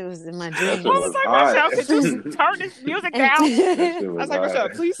repeat. That shit was in my dreams. I was like, Rochelle, could you turn this music down? I was like, Rochelle,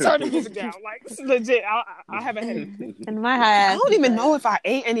 please turn the music down. Like legit, I have a headache. And my head. I don't even know if I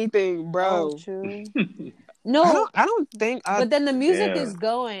ate anything, bro. Oh, true. No, I don't think. But then the music is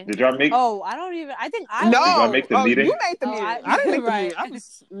going. Did y'all make? Oh, I don't even. I think I. No, did y'all make the meeting? You made the meeting. I didn't make the meeting. I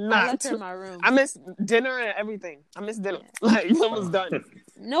was not. I left her in my room. I missed dinner and everything. I missed dinner. Like it was done.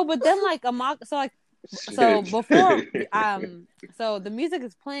 No, but then like so before so the music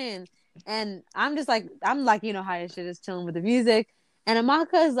is playing and I'm like you know how shit is chilling with the music and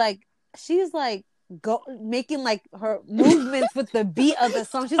Amaka is like she's like making like her movements with the beat of the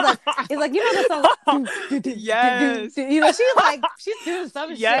song. She's like, it's like you know the song. Yes. You know she's doing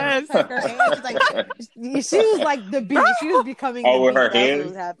some shit. Like her hands, she was like the beat. She was becoming. Oh, with her hands.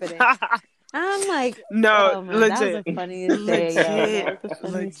 Was happening. I'm like, no, oh, legit. That was the funniest day.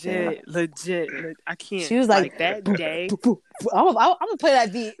 Legit. I can't. She was like that day. I'm gonna play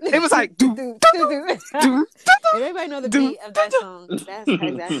that beat. It was like, everybody know the beat of that song. That's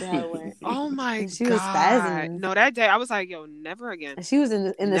exactly how it went. Oh my God. She was spazzing. No, that day I was like, yo, never again. And she was in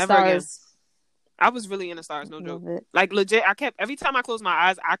the stars. Again. I was really in the stars, no joke. Like legit, every time I closed my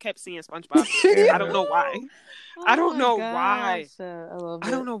eyes, I kept seeing SpongeBob. I don't know why. I don't know why. I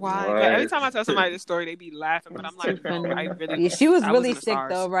don't know why. But every time I tell somebody this story, they be laughing. But I'm like, bro, I really. Yeah, she was really sick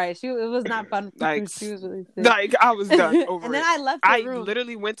though, right? It was not fun. Like she was really sick. Like I was done over. And then I left the room. I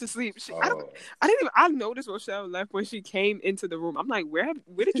literally went to sleep. I noticed Rochelle left when she came into the room. I'm like, where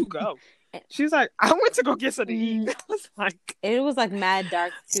did you go? She was like, I went to go get something to eat. I was like, it was like mad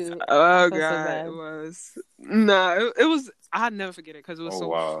dark too. Oh God, it was. No, it was. I'll never forget it because it was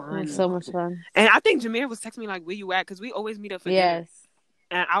fun. It was so much fun. And I think Jameer was texting me like, "Where you at?" Because we always meet up for dinner.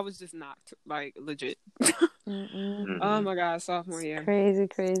 And I was just knocked, like legit. Oh my God, sophomore year, crazy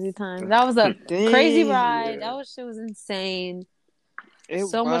time. That was a crazy ride. That shit was insane.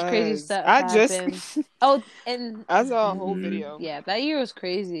 Much crazy stuff happened. And I saw a whole video. Yeah, that year was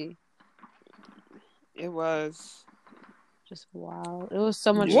crazy. It was just wow. It was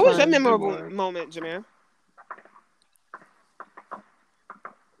so much What fun. was your memorable moment, Jameer?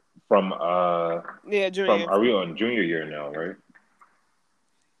 From junior. Are we on junior year now, right?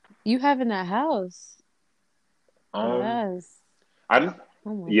 You having that house? Yes. Oh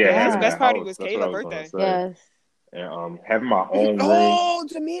his best party was Kayla's birthday. Yes. and having my own room. Oh,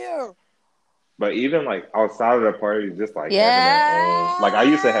 Jameer. But even like outside of the party, just like having that own. Like I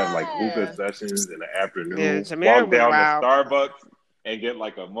used to have like hookah sessions in the afternoon. Yeah, Jameer walk down wild. to Starbucks and get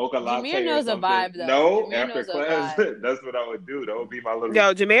like a mocha latte. Jameer knows or a something. vibe though. No, Jameer after class, that's what I would do. That would be my little.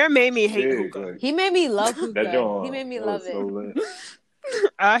 Yo, Jameer made me hate jig, hookah. like, He made me love hookah. that He made me that love was it. so lit.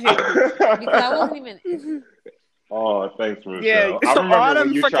 I hate hookah. Because I wasn't even. Oh, thanks, Rochelle. Yeah, I remember all when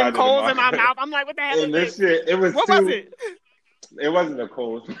them you freaking tried coals it in my mouth. I'm like, what the hell and is this shit, it was What too, was it? It wasn't a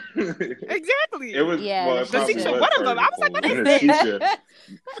cold. Exactly. It was, Yeah, well, the it probably shisha. was What part I of was like, what cold. is And this? the shisha.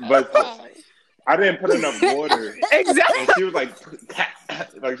 But I didn't put enough water. Exactly. And she was like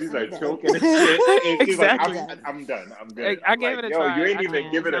she's like choking and shit. And she's Exactly. like, I'm done. I'm good. I gave it a try. Yo, you ain't I even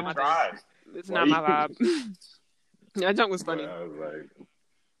can't. give it It's a not my try. It's not my vibe. That joke was funny. I was like,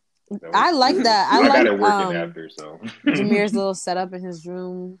 I like that. I got like it working after, so. Jameer's little setup in his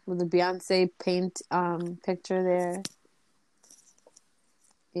room with the Beyonce paint picture there.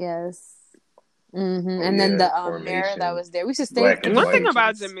 Yes. Mm-hmm. And then the mirror that was there. We should stay. One thing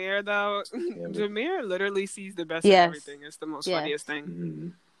about Jameer, though, Jameer literally sees the best in everything. It's the most funniest thing. Mm-hmm.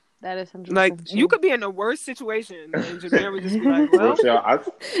 That is 100% like true. you could be in the worst situation, and Jameer would just be like, "Well,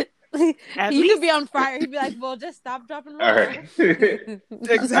 you could be on fire. He'd be like, "Well, just stop, drop, and roll." All right.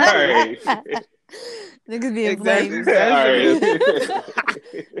 Exactly. All right. Niggas be in Exactly. flames.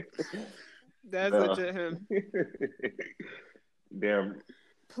 That's legit him. Damn.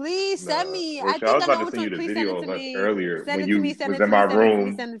 Please send me. Rochelle, I think I know which one. Please send it to me. Earlier Send when it to you me. Send was it in to me. my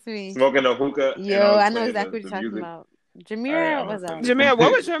room Send it to me. smoking a hookah. Yo, I know exactly what you're talking about. Jameer, what's up? Jameer,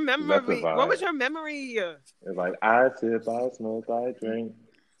 what was your memory? What was your memory? It's like I sip, I smoke, I drink.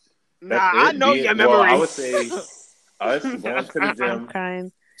 Nah, I know your memory. Well, I would say us going to the gym. I'm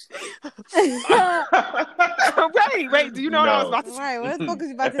crying. Wait. Do you know what I was about to say? Right, what the fuck was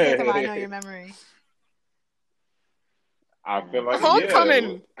you about to say about I know your memory? I feel like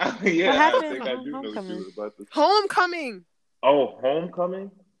Homecoming. Yeah, what happened? I think I do know what you was about to say. Homecoming. Oh,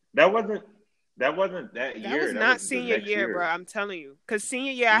 homecoming? That wasn't that year. That was not senior year, bro. I'm telling you. Because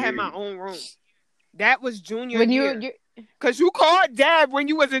senior year, I had my own room. That was junior year. Because you called Dad when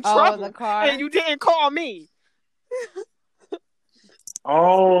you was in trouble. The car. And you didn't call me.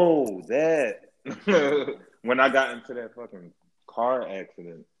 Oh, that. When I got into that fucking car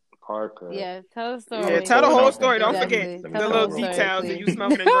accident. Car crash. Yeah, tell the story. Yeah, tell the whole story. Don't Exactly. forget the little details of you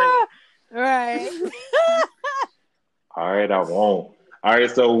smoking and drinking. Right. All right, I won't. All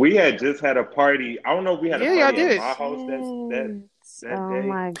right, so we had just had a party. I don't know if we had a party at my house that day. Oh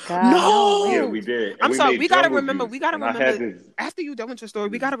my god! No, yeah, we did. I'm sorry. We gotta remember. This... After you done with your story,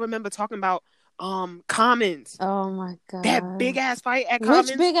 we gotta remember talking about Commons. Oh my god! That big ass fight at Commons.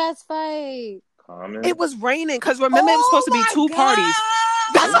 Which big ass fight? Commons? It was raining because remember it was supposed to be two parties.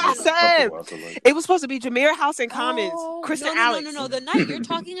 That's what I said. It was supposed to be Jameer House and Commons. Chris and Alex. No. The night you're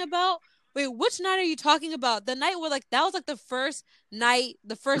talking about. Wait, which night are you talking about? The night where that was the first night,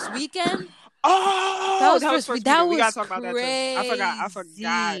 the first weekend. Oh, that was first. That we was gotta talk about crazy. that too. I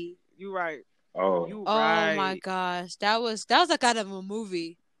forgot. You right. Oh. You right. Oh my gosh, that was like out of a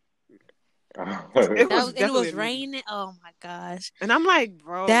movie. It was raining. Oh my gosh. And I'm like,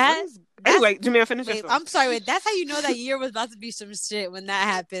 bro. Anyway, Jameer, finish this. I'm sorry. That's how you know that year was about to be some shit when that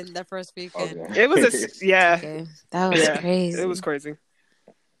happened the first weekend. Okay. It was Okay. That was crazy. It was crazy.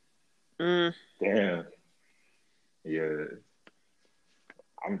 Damn. Yeah.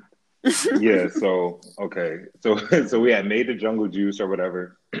 Yeah, so okay. So we had made the jungle juice or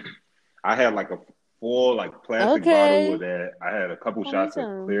whatever. I had like a full plastic bottle of that. I had a couple shots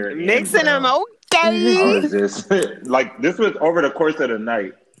of clear. Mixing them, okay. I was just this was over the course of the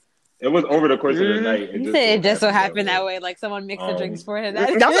night. It was over the course of the night. It just so happened that way. Like someone mixed the drinks for him.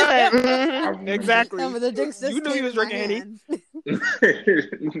 Exactly. Some of the drinks just you knew he was drinking Henny.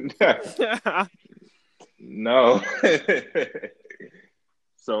 No.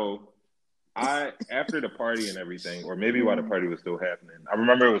 So after the party and everything, or maybe while the party was still happening, I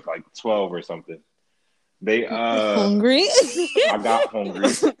remember it was like 12 or something. They hungry. I got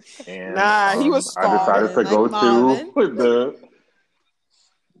hungry, and he was starving.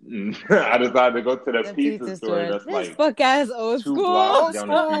 I decided to go to the pizza store. That's like fuck ass old school. 2 blocks down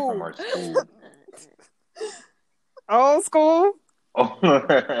the street from our school. Old school.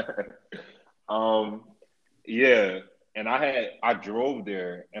 Yeah. And I drove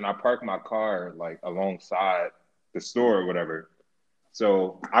there and I parked my car alongside the store or whatever.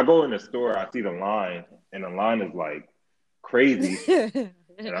 So I go in the store, I see the line, and the line is crazy.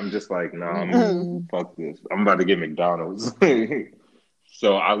 And I'm just like, nah, fuck this. I'm about to get McDonald's.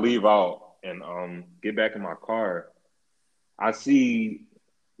 So I leave out and get back in my car. I see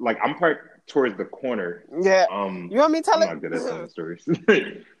I'm parked towards the corner. Yeah. You want me to tell I'm not good at telling stories.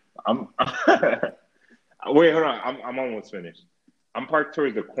 I'm wait, hold on. I'm almost finished. I'm parked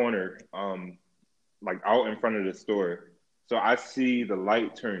towards the corner, like out in front of the store. So I see the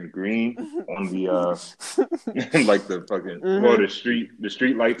light turn green on the like the fucking well, the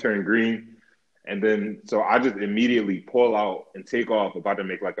street light turned green. And then so I just immediately pull out and take off, about to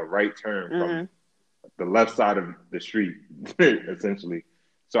make like a right turn from the left side of the street, essentially.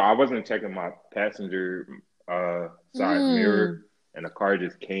 So I wasn't checking my passenger side mirror, and the car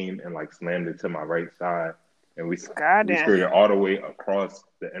just came and like slammed into my right side, and we skirted all the way across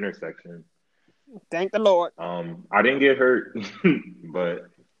the intersection. Thank the Lord. I didn't get hurt,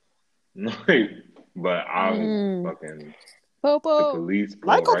 but I was fucking the police.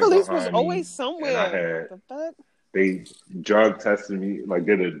 Michael right police was always somewhere. They drug tested me, like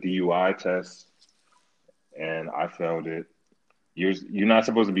did a DUI test, and I failed it. You're not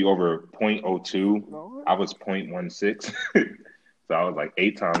supposed to be over 0.02. I was 0.16, so I was like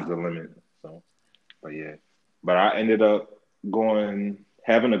 8 times the limit. So, but I ended up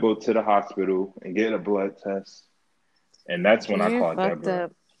having to go to the hospital and get a blood test, and that's when I called Deborah.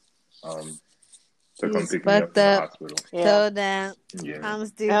 To come pick me up from the hospital. Yeah. So damn, I'm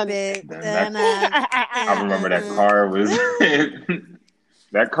stupid. I remember that car was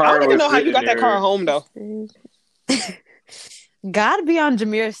that car. I don't even know how you got that car home though. Gotta be on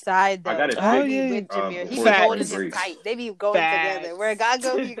Jameer's side though. I got it with Jameer. He be holding him tight. They be going together. Where God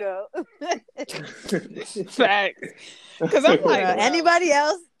go, you go. Facts. Because I'm like, anybody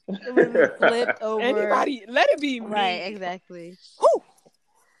else would be flipped over. Anybody, let it be me. Right, exactly. Whew.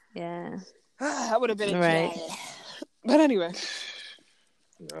 Yeah. I would have been a But anyway.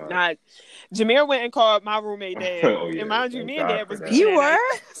 Jameer went and called my roommate Dad. And mind you, me and Dad was beefing. You were?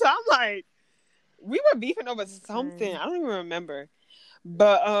 So I'm like, we were beefing over something. I don't even remember.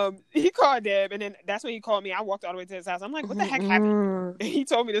 But he called Deb, and then that's when he called me. I walked all the way to his house. I'm like, what the heck happened? And he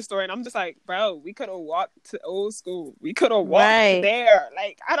told me this story, and I'm just like, bro, we could have walked to old school. We could have walked there.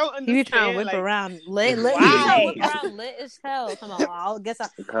 Like, I don't understand. You trying to whip around lit? You trying to whip around lit as hell. Come on, I guess I'll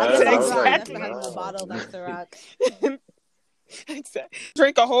have a bottle like Ciroc. Exactly.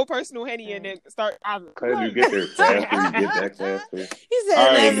 Drink a whole personal Henny and then start. Because you get there faster, you get that faster. He said,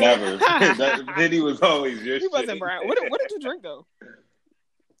 I ain't never. That Henny was always your He wasn't brown. What did you drink though?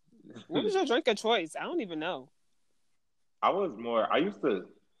 What was your drink of choice? I don't even know. I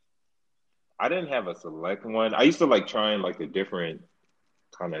didn't have a select one. I used to like trying like a different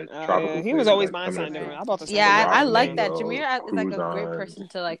kind of tropical. He was always my sign different. I bought the I like that. Jameer is like a great person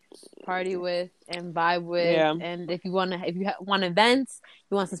to like party with and vibe with. Yeah. And if you want events,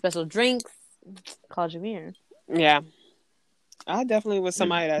 you want some special drinks, call Jameer. Yeah. I definitely was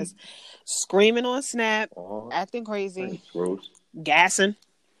somebody that's screaming on Snap, acting crazy, gassing.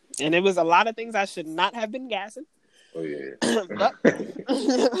 And it was a lot of things I should not have been gassing. Oh, yeah. But,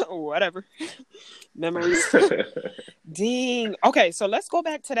 whatever. Memories. Dang. Okay, so let's go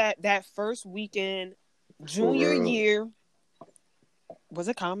back to that first weekend, junior year. Was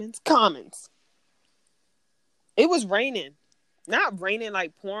it Commons? Commons. It was raining. Not raining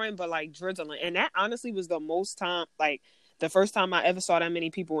like pouring, but like drizzling. And that honestly was the first time I ever saw that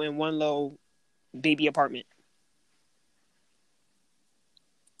many people in one little baby apartment.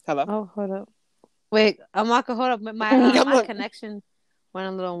 Hello? Oh, hold up. Wait, Amaka, hold up. My connection went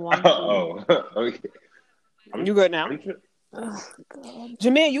a little wonky. Okay. You good now? Oh, God.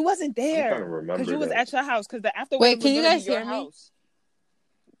 Jameer, you wasn't there because you was at your house. Because the afterward. Wait, can you guys hear me?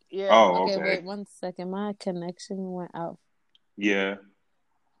 Yeah. Oh, okay. Wait 1 second. My connection went out. Yeah.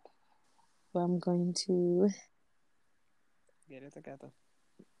 So I'm going to get it together.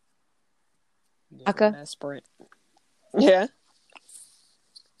 Okay. That sprint. Yeah.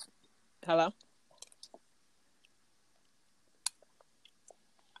 Hello.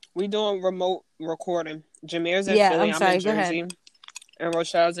 We doing remote recording. Jameer's in Philly. I'm in Jersey. And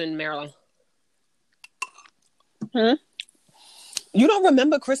Rochelle's in Maryland. You don't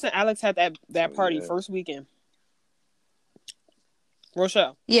remember Chris and Alex had that party first weekend?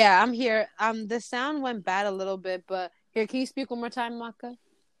 Rochelle. Yeah, I'm here. The sound went bad a little bit, but here, can you speak one more time, Maka?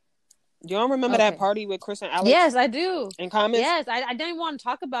 You don't remember that party with Chris and Alex? Yes, I do. In comments? Yes, I didn't even want to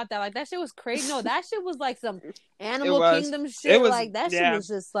talk about that. Like, that shit was crazy. No, that shit was like some Animal Kingdom shit. Like, that shit was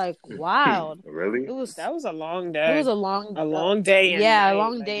just like wild. Really? That was a long day. It was a long day. And night. A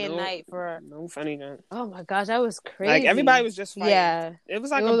long day and night for no funny night. Oh my gosh, that was crazy. Like everybody was just fighting. Yeah, it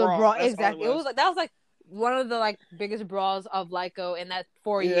was like a brawl. Exactly. That was like one of the like biggest brawls of Lyco in that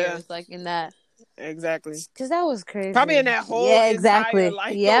 4 years. Like in that. Exactly. Because that was crazy. Probably in that whole entire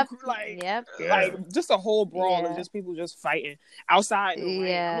life. Like just a whole brawl of just people just fighting outside in the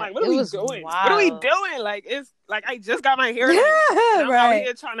rain. I'm like, what are we doing? Wild. What are we doing? Like, it's like I just got my hair done. I'm out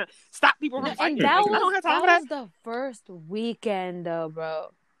here trying to stop people from fighting. I don't have time for that. That was the first weekend, though, bro.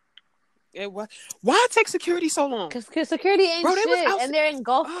 It was. Why take security so long? Because security ain't shit, and they're in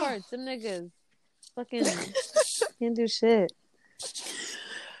golf carts. Them niggas fucking can't do shit.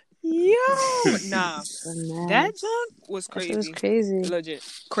 Yo, nah, that junk was crazy. It was crazy, legit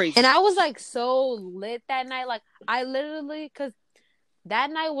crazy. And I was like so lit that night. Like I literally, because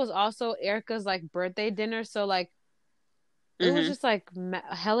that night was also Erica's like birthday dinner, so like it was just like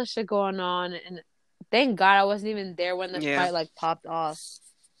hella shit going on. And thank God I wasn't even there when the fight like popped off.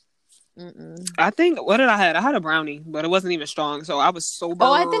 I think what did I had? I had a brownie, but it wasn't even strong, so I was sober.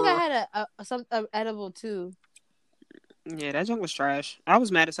 Oh, I think I had a edible too. Yeah, that junk was trash. I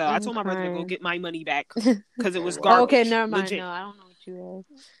was mad as hell. I told my brother to go get my money back because it was garbage. Okay, never mind. Legit. No, I don't know what you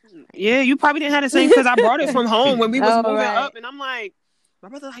had. Yeah, you probably didn't have the same because I brought it from home when we was moving up, and I'm like, my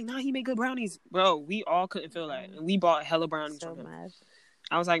brother like, nah, he made good brownies, bro. We all couldn't feel that, and we bought hella brownies from him. Mad.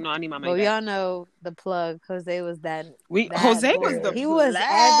 I was like, no, I need my money. Well, y'all know the plug. Jose was that. Jose was the. He was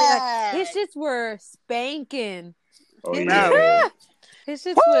his shits were spanking. Oh yeah. His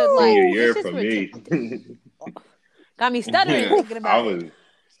shits were like. A year for me. Got me stuttering thinking about it.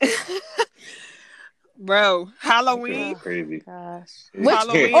 Bro, Halloween. Crazy. Gosh.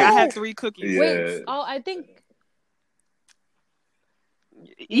 Halloween, I had 3 cookies. Yeah. Wait, I think.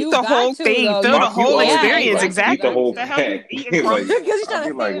 Eat the whole thing. Feel the whole experience. Exactly. Eat the whole pack. Because you're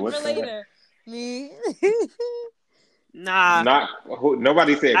trying to save it for later. Me. Nah.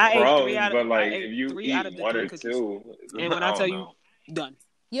 Nobody said crumbs, but like if you eat 1 or 2. And when I tell you, done.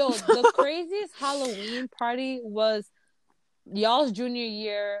 Yo, the craziest Halloween party was y'all's junior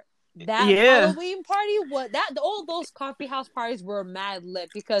year. That Halloween party all those coffee house parties were mad lit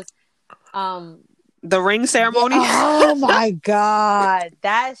because the ring ceremony. Oh my god,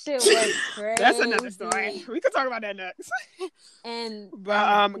 that shit was crazy. That's another story. We could talk about that next. And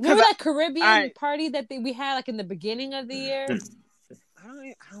but remember that Caribbean party that we had like in the beginning of the year?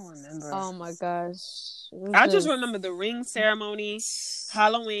 I don't remember. Oh my gosh. I just remember the ring ceremony,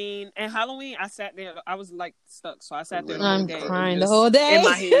 Halloween. And Halloween, I sat there. I was like stuck. So I sat there the whole day. I'm crying the whole day. In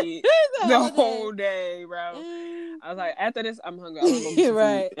my head. the whole day, bro. I was like, after this, I'm hungry. I'm gonna go get some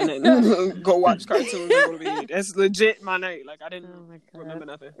food and then go watch cartoons and go to bed. That's legit my night. Like, I didn't remember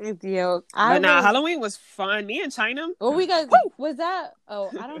nothing. Yo, but Halloween was fun. Me and China. Oh, we got, was that? Oh,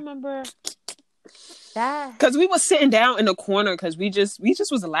 I don't remember. That because we was sitting down in the corner because we just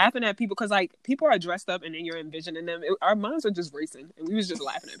was laughing at people because like people are dressed up and then you're envisioning them. Our minds are just racing and we was just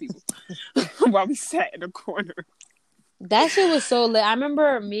laughing at people while we sat in the corner. That shit was so lit. I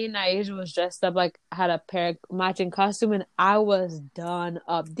remember me and Naija was dressed up like had a pair of matching costume and I was done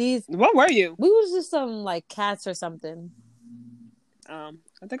up. What were you? We was just some like cats or something. I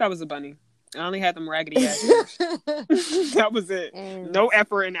think I was a bunny. I only had them raggedy ass ears. That was it. And no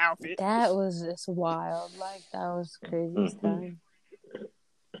effort in the outfit. That was just wild. Like, that was crazy stuff.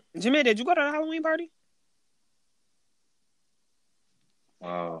 Jimmy, did you go to the Halloween party?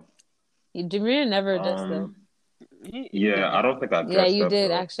 Jimmy never does that. Yeah, I don't think I dressed up. Yeah, you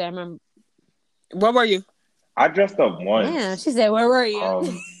did, though. actually. I remember. What were you? I dressed up once. Yeah, she said, "Where were you?" I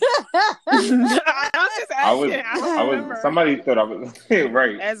was. Somebody thought I was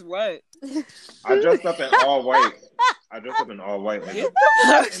right. As what? I dressed up in all white. Like an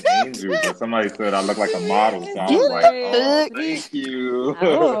angel, but somebody said I look like a model, so I was like, "Oh, thank you."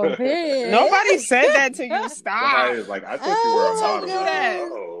 Oh, nobody said that to you. Stop. Somebody was like, "I thought you were a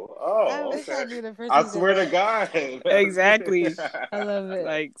model." Oh, okay. I swear to God. Exactly. I love it.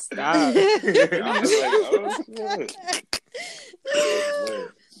 Like, stop. I was like, oh, shit.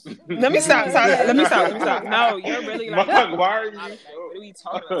 Let me stop. No, you're really like. Mark, why are you? What are we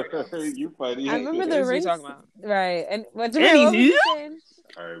talking about? You funny. I remember the rings. Talking about? Right. And what All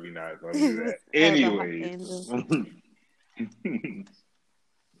right, we not going to do that. Anyway.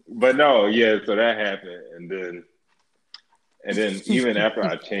 But no, yeah. So that happened, and then even after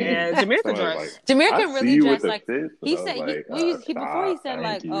I changed, Jamaica dress. Jamaica really dressed like fits, he said. Before he said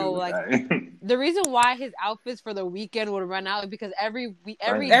like, "Oh, like." The reason why his outfits for the weekend would run out is because every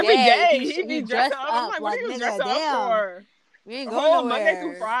day he'd be dressed up. I'm like, what are you dressed up for? We ain't going nowhere. Monday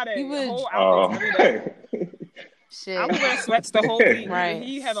through Friday. He would, whole outfits every day. Shit. I would wear sweats the whole week. Right.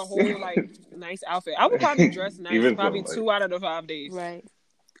 He had a whole like nice outfit. I would probably dress nice probably 2 out of the 5 days. Right.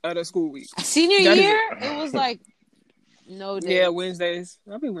 Of the school week. Senior year, it was like no days. Yeah, Wednesdays.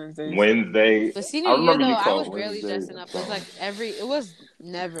 That'll be Wednesdays. Wednesday. But senior year though, I was barely dressing up. It was like it was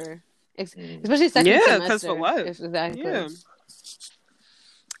never. especially second semester. Yeah, because for what? Exactly. Yeah.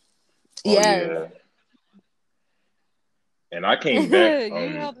 Yeah. And I came back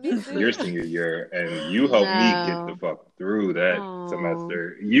your senior year, and you helped me get the fuck through that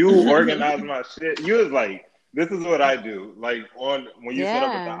semester. You organized my shit. You was like, "This is what I do." Like when you set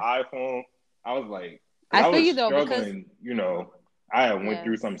up with the iPhone, I was like, I was struggling. Because, I had went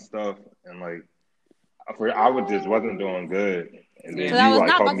through some stuff, and like, just wasn't doing good. And then you like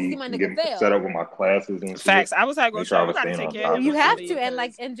helped me get set up with my classes and shit. Facts. I was like, well, we gotta take care of him. You have to,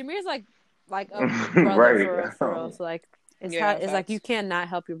 and Jameer's like a brother for real. So like. It's like you cannot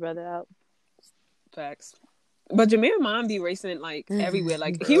help your brother out. Facts. But Jameer's mom be racing like everywhere.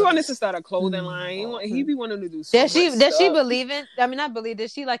 Like he wanted to start a clothing line. He be wanting to do. Does she believe in? I mean, not believe.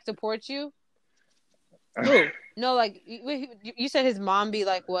 Does she like support you? Who? No, like you said his mom be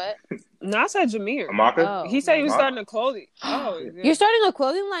like what? No, I said Jameer. Amaka? He said he was starting a clothing. Oh, yeah. You're starting a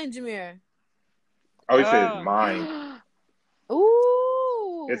clothing line, Jameer. Oh, he said mine. Ooh.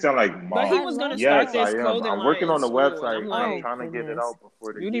 It sounded like mom. But he was going to start this clothing line. I'm working on the website. I'm trying to get it out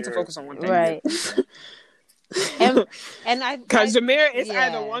before the year. You need to focus on one thing. Right. and because Jameer is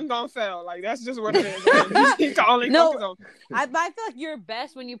either one gonna fail. Like that's just what it is. You need to only focus on. I feel like you're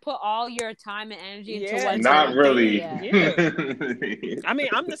best when you put all your time and energy into one. Not really. Yeah. I mean,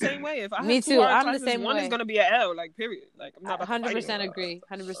 I'm the same way. If I have two hard classes, the same one way. Is gonna be an L. Like period. Like I'm not 100% agree.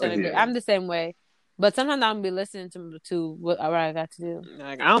 100% agree. I'm the same way. But sometimes I'm gonna be listening to what I got to do.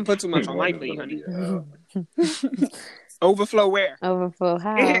 Like, I don't put too much on my plate, honey. Overflow where? Overflow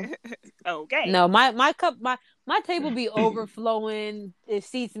how? Okay. No, my cup, my table be overflowing. If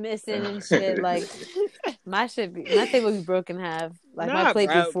seats missing and shit, like my table be broken half. Like my plate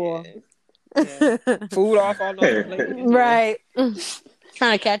be full. Yeah. Food off all over the plate. Right.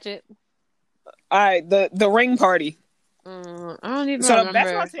 Trying to catch it. All right, the ring party. I don't even remember. So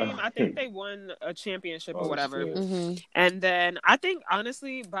basketball team, I think they won a championship or whatever. And then I think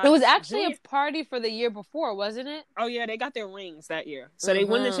honestly, it was actually a party for the year before, wasn't it? Oh yeah, they got their rings that year. So they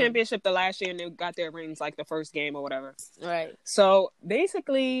won the championship the last year, and they got their rings like the first game or whatever. Right. So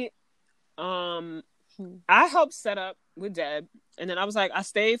basically, I helped set up with Deb, and then I was like, I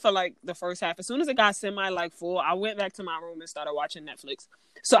stayed for like the first half. As soon as it got semi full, I went back to my room and started watching Netflix.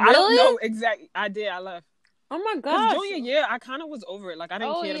 So I don't know exactly. I did. I left. Oh my gosh. Junior year, I kind of was over it. Like I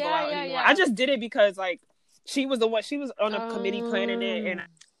didn't care to go out anymore. Yeah. I just did it because like she was on a committee planning it, and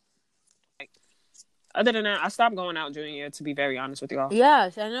like, other than that, I stopped going out junior year. To be very honest with y'all.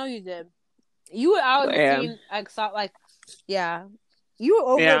 Yes, I know you did. You were out between you were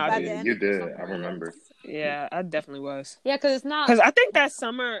over by the end. You did. I remember. Yeah, I definitely was. Yeah, because I think that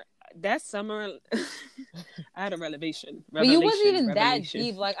summer. I had a revelation. But you wasn't even that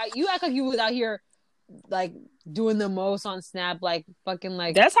deep. Like you act like you was out here. Like doing the most on Snap, like fucking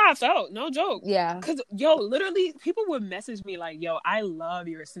like. That's how I felt. No joke. Yeah. Cause literally, people would message me like, "Yo, I love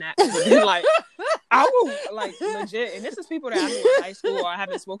your Snap." And, like, I would like legit, and this is people that I knew in high school or I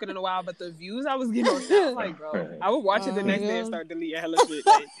haven't spoken in a while. But the views I was getting on Snap, like, bro, I would watch it the next day and start deleting hella shit.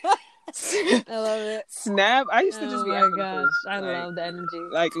 Like, I love it. Snap. I used to just be. Oh my gosh, I love the energy.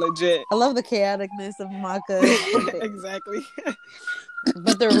 Like legit. I love the chaoticness of Maka. Exactly.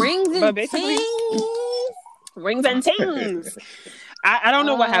 But the rings and tings. Rings and tings. I don't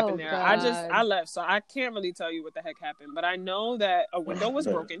know what happened there. God. I left, so I can't really tell you what the heck happened. But I know that a window was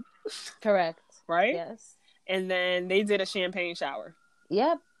broken. Correct. Right? Yes. And then they did a champagne shower.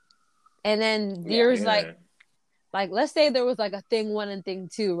 Yep. And then there's like let's say there was like a thing 1 and thing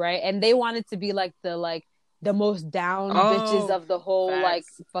 2, right? And they wanted to be like the most down bitches of the whole like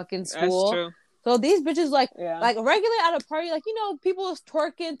fucking school. That's true. So these bitches like regular at a party, like, people was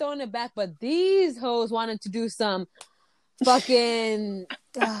twerking, throwing it back, but these hoes wanted to do some fucking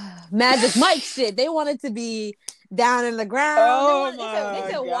Magic Mike shit. They wanted to be down in the ground. Oh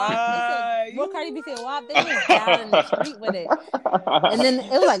they said WAP. What Cardi B said WAP. They was down in the street with it. And then it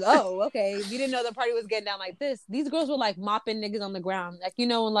was like, oh, okay. We didn't know the party was getting down like this. These girls were like mopping niggas on the ground, like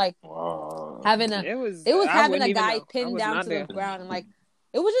and like having a having a guy pinned down to the ground and like.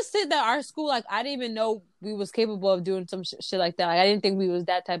 It was just shit that our school, like, I didn't even know we was capable of doing some shit like that. Like, I didn't think we was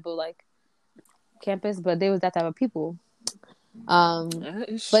that type of, like, campus, but they was that type of people. But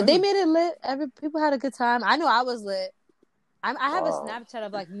they made it lit. People had a good time. I know I was lit. I have a Snapchat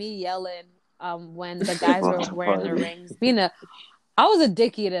of, like, me yelling when the guys were wearing their rings. I was a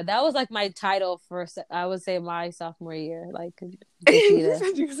dick eater. That was, like, my title for, I would say, my sophomore year. Like, dick eater.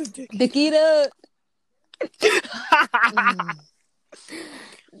 Dick eater.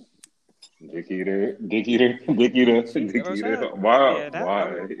 Dick eater. Why?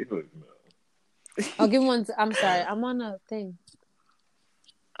 I'll give one. I'm sorry. I'm on a thing.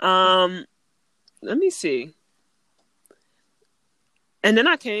 Let me see. And then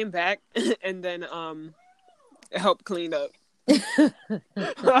I came back and then helped clean up.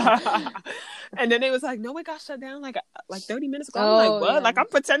 And then they was like, no, it got shut down like 30 minutes ago. I'm like, what? Yeah. Like, I'm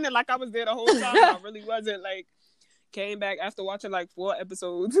pretending like I was there the whole time. I really wasn't. Like, came back after watching like 4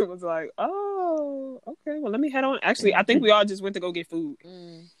 episodes and was like, oh, okay, well, let me head on. Actually, I think we all just went to go get food.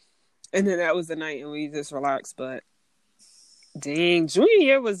 And then that was the night and we just relaxed. But dang, junior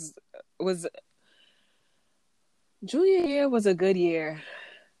year was a good year.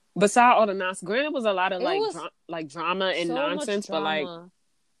 Besides all the nonsense, granted, it was a lot of drama and so nonsense, but like,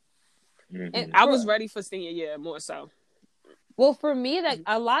 and I was ready for senior year more so. Well, for me, like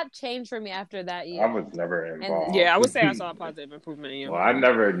a lot changed for me after that year. I was never involved. Yeah, I would say I saw a positive improvement in you. Well, I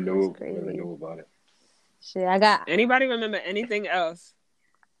never really knew about it. Shit, I got. Anybody remember anything else?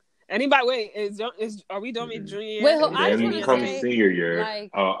 Anybody? Wait, are we done with junior year? Wait, I just want to come say, senior year.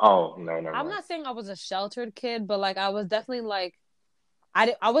 Like, no. I'm not saying I was a sheltered kid, but like I was definitely like.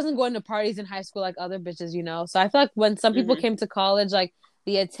 I wasn't going to parties in high school like other bitches, you know? So I feel like when some people came to college, like,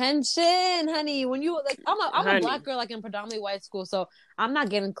 the attention, honey, when you, like, I'm a black girl, like, in predominantly white school, so I'm not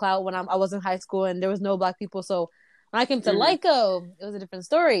getting clout when I was in high school and there was no black people, so when I came to LICO, it was a different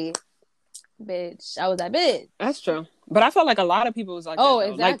story. Bitch, I was that bitch. That's true. But I felt like a lot of people was like,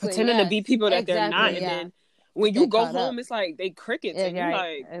 exactly, like, pretending to be people that they're not, and then when you go home, it's like they crickets, and you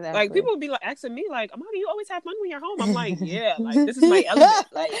like people would be like asking me like, "Amanda, you always have fun when you're home." I'm like, "Yeah, like this is my element."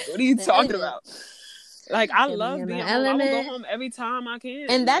 Like, what are you talking about? Like, I love being home. I would go home every time I can.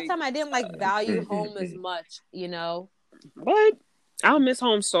 And that time I didn't like value home as much, you know. But I miss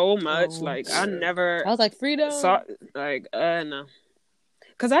home so much. Like, I was like freedom. No.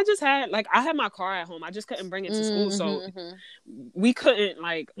 Cause I just had I had my car at home. I just couldn't bring it to school, so we couldn't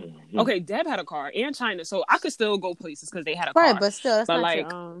Okay, Deb had a car and China, so I could still go places because they had a car. Right, but still, that's not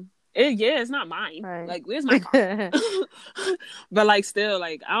your own. It's not mine. Right. Like, where's my car? But like, still,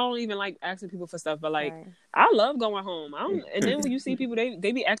 like, I don't even like asking people for stuff. But like, I love going home. And then when you see people,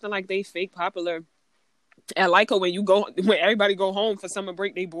 they be acting like they fake popular. And like when everybody go home for summer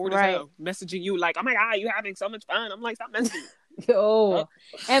break, they bored as hell, messaging you like, "Oh my god, you having so much fun." I'm like, stop messaging. Yo,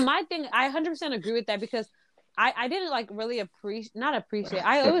 and my thing, I 100% agree with that because I didn't like really not appreciate.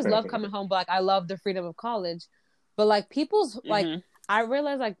 I always love coming home, but like I love the freedom of college. But like people's like I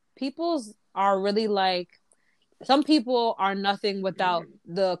realize like people's are really like some people are nothing without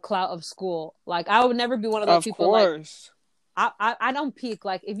the clout of school. Like I would never be one of those people. Like I don't peak.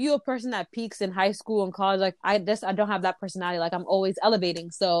 Like if you're a person that peaks in high school and college, like I don't have that personality. Like I'm always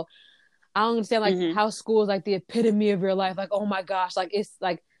elevating. So I don't understand like how school is like the epitome of your life. Like, oh my gosh, like it's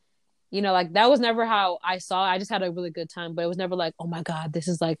like, you know, like that was never how I saw it. I just had a really good time, but it was never like, oh my god, this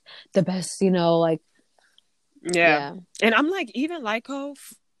is like the best, you know, like. Yeah. And I'm like, even LICO,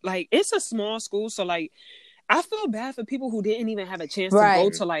 like it's a small school, so like I feel bad for people who didn't even have a chance to go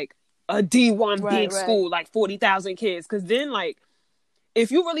to like a D1 big school, like 40,000 kids, because then like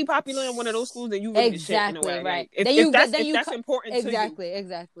if you're really popular in one of those schools, then you really shit in a way. Like, if that's important to you.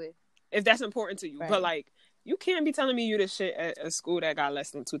 Exactly. If that's important to you. But like, you can't be telling me you the shit at a school that got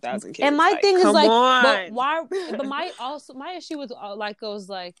less than 2,000 kids. And my thing is like, but why? But my issue with LICO is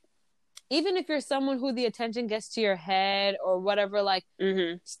like, even if you're someone who the attention gets to your head or whatever, like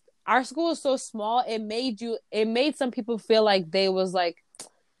our school is so small, it made some people feel like they was like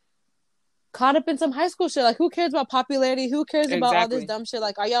caught up in some high school shit. Like, who cares about popularity? Who cares about all this dumb shit?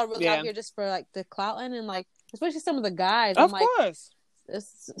 Like, are y'all really out here just for like the clout and like, especially some of the guys? Of course.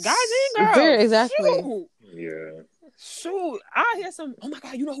 Guys and girls. Exactly. Shoot. Yeah. Shoot. I hear some, oh my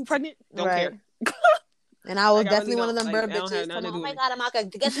god, you know who pregnant? Don't care. And I was definitely one of them bird bitches. Oh my god, I'm not gonna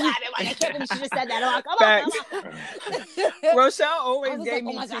guess what happened. Like, I can't believe she just said that. I'm like, come on. Rochelle always gave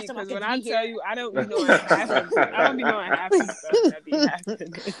me tea because when I tell you, I don't be knowing half of stuff that be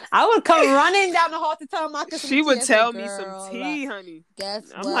happening. I would come running down the hall to tell my cousin. She would tell me some tea, honey.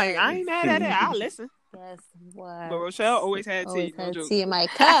 Guess I'm like, I ain't mad at it. I'll listen. Guess what? But Rochelle always had tea. Always had tea in my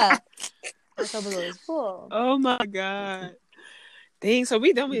cup. My cup was full. Oh my god. Dang, so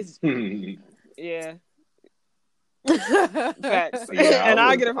we done with yeah. Facts. Yeah, and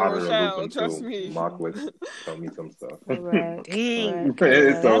I get it from Rochelle, trust me. Mark would tell me some stuff. Correct. Dang.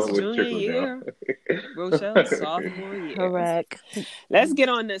 That's junior year. Rochelle, sophomore year. Correct. Let's get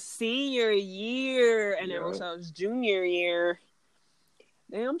on the senior year and then Rochelle's junior year.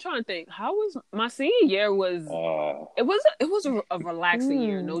 Damn, I'm trying to think. How was my senior year? It was a relaxing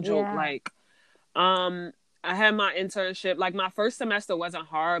year, no joke. Yeah. Like, I had my internship. Like, my first semester wasn't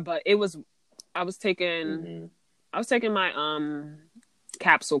hard, but I was taking my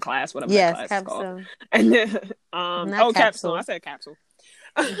capsule class, whatever that class is called. And then capsule. I said capsule.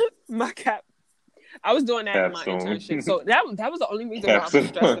 my cap. I was doing that in my internship. So that was the only reason why I was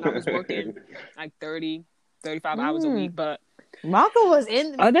stressed, that I was working like 30, 35 hours a week. But Maka was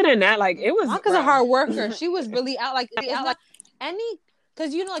in. Other than that, like it was. Maka's a hard worker. She was really out. Like it's not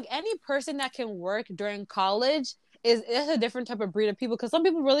because like any person that can work during college it's a different type of breed of people. Because some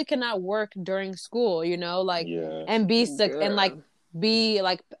people really cannot work during school, and be sick and like be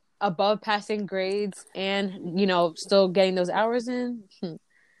like above passing grades and still getting those hours in.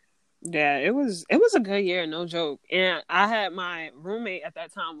 Yeah, it was a good year, no joke. And I had my roommate at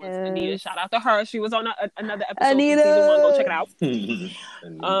that time was Anita. Shout out to her. She was on another episode Anita. From season 1. Go check it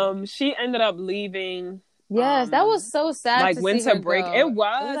out. She ended up leaving. Yes, that was so sad. Like to winter see her break. go. It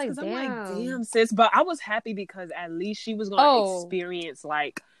was because I'm like, damn, sis. But I was happy because at least she was gonna experience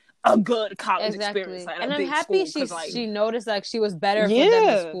like a good college experience. Like, and I'm happy she noticed like she was better for them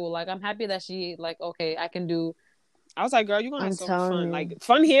in school. Like I'm happy that she like, okay, I can do. I was like, girl, you're gonna have so much fun. Like,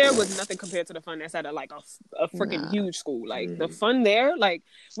 fun here was nothing compared to the fun that's at a freaking huge school. Like, the fun there, like,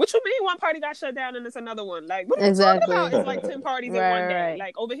 what you mean one party got shut down and it's another one? Like, what are you talking about? It's like 10 parties in one day. Right.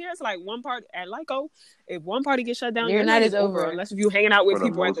 Like, over here, it's like one party at Lyco. If one party gets shut down, your night is over. Unless if you hanging out with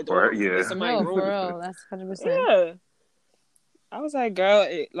people at the door. Yeah. No, for real. That's 100%. Yeah. I was like, girl,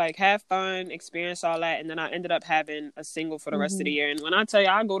 have fun, experience all that. And then I ended up having a single for the rest of the year. And when I tell you,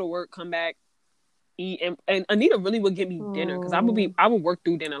 I go to work, come back, eat, and Anita really would give me dinner because I would work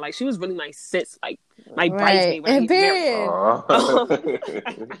through dinner. Like she was really my sis, like my bridesmaid when I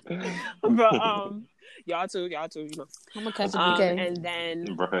but y'all too, I'm gonna catch a bouquet. And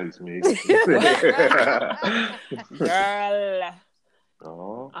then bridesmaid,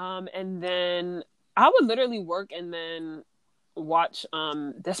 girl. And then I would literally work and then watch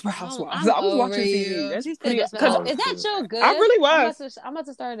Desperate Housewives. I was watching TV. That's is that show good? I really was. I'm about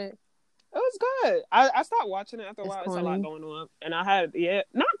to start it. It was good. I stopped watching it after a while. It's a lot going on. And I had,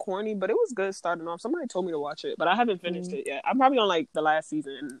 not corny, but it was good starting off. Somebody told me to watch it, but I haven't finished it yet. I'm probably on like the last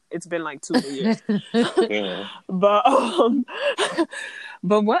season. And it's been like 2 years. But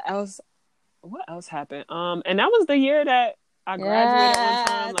what else happened? And that was the year that I graduated on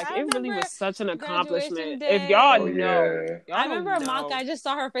time. Like it really was such an accomplishment. If y'all know, I remember Maka. I just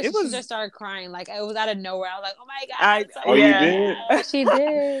saw her face. She just started crying. Like it was out of nowhere. I was like, oh my god. You did? She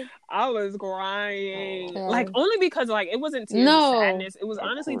did. I was crying. Like only because like it wasn't tears of sadness. It was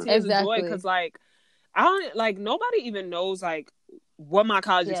honestly tears of joy because like I don't like nobody even knows like what my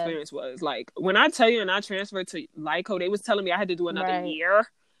college experience was. Like when I tell you and I transferred to Lyco, they was telling me I had to do another year.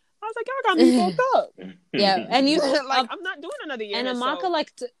 I was like, y'all got me fucked up. Yeah, and you like I'm not doing another year. And Amaka,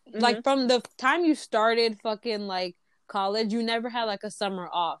 like from the time you started fucking like college, you never had like a summer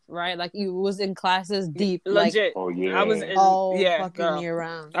off, right? Like you was in classes deep, legit. Like, I was in fucking year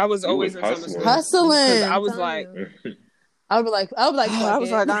round. I was always in summer school. Hustling. I was like, I was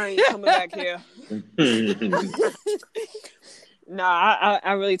like, I ain't coming back here. No,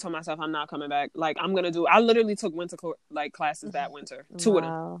 I really told myself I'm not coming back. Like I literally took winter classes that winter. 2 of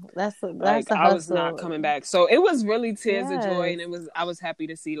them. That's I was not coming back. So it was really tears of joy, and I was happy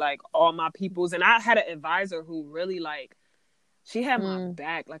to see like all my peoples. And I had an advisor who really like she had my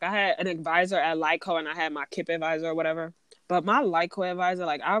back. Like I had an advisor at Lyco and I had my KIP advisor or whatever. But my Lyco advisor,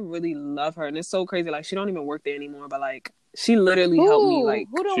 like I really love her, and it's so crazy. Like she don't even work there anymore, but like. She literally helped me. Like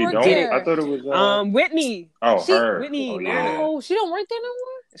who don't work there? I thought it was Whitney. Her. Whitney. Oh, yeah. Oh, she don't work there no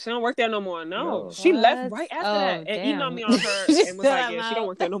more. She don't work there no more. No, she left right after that and emailed me on her and was like, "Yeah, she don't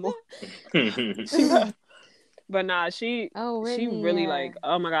work there no more." She left. But nah, she really like.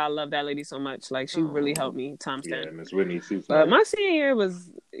 Oh my god, I love that lady so much. Like she really helped me times 10. Yeah, Miss Whitney. But my senior year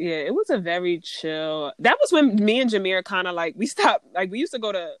was it was a very chill. That was when me and Jameer kind of like we stopped. Like we used to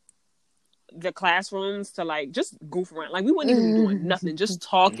go to the classrooms to like just goof around. Like we wouldn't even be doing nothing, just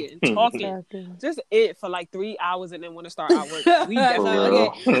talking, just it for like 3 hours, and then want to start our work. We definitely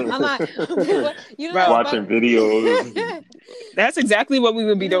I'm like, watching videos. That's exactly what we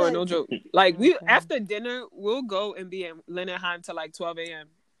would be doing. No joke. Like we after dinner, we'll go and be in Lindenheim till like 12 a.m.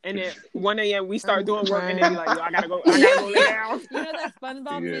 And then 1 a.m. we start doing work, and then be like, yo, I gotta go lay down. You know that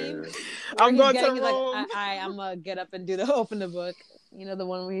SpongeBob meme? I'm going to the room. Like, I'm gonna get up and open the book. You know the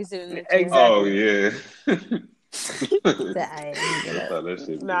one where he's sitting in the chair. Exactly. Oh yeah.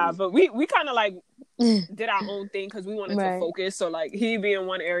 Nah, but we kind of like did our own thing because we wanted to focus. So like he'd be in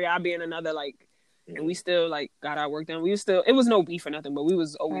one area, I'd be in another. Like, and we still like got our work done. It was no beef or nothing, but we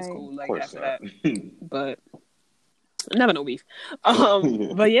was always cool. Like after that, but. Never no beef.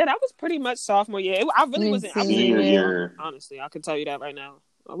 But yeah, that was pretty much sophomore year. I really wasn't. Senior year. Honestly, I can tell you that right now.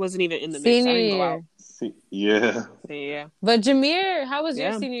 I wasn't even in the mix. Senior I didn't year. go out. Yeah. Yeah. But Jameer, how was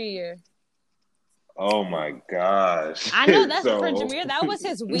your senior year? Oh my gosh! I know that's for Jameer. That was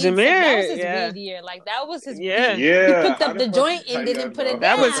his weed. That was his weed year. Like that was his. Yeah. He picked up the joint and didn't put it down.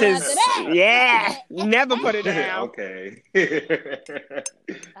 That was his. Yeah. Never put it down. Okay.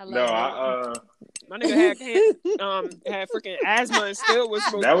 My nigga had freaking asthma and still was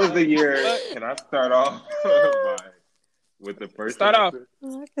smoking. That was the year. Can I start off with the first? Start off.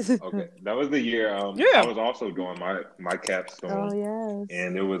 Okay, that was the year. I was also doing my capstone. Oh yes.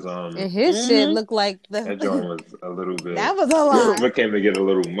 And it was And his shit looked like that joint was a little bit. That was a lot. Became to get a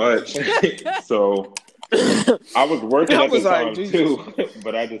little much. So I was working at the time too,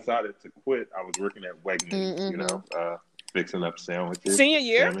 but I decided to quit. I was working at Wegmans, fixing up sandwiches. Senior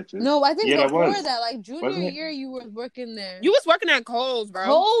year? Sandwiches. No, I think before that, like junior year, you were working there. You was working at Kohl's, bro.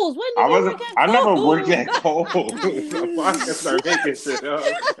 Kohl's? When did you work at Kohl's? I never worked at Kohl's. I can start making shit up.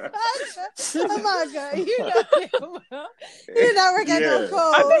 Oh my god, you did not work at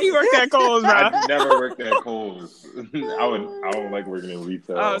Kohl's. I think you worked at Kohl's, bro. I never worked at Kohl's. I don't like working in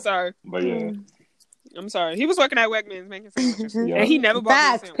retail. Oh, sorry. But yeah. I'm sorry. He was working at Wegmans making sandwiches. And he never bought me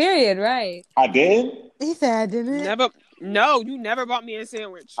a sandwich. Period, right. I did? He said I didn't. Never. No, you never bought me a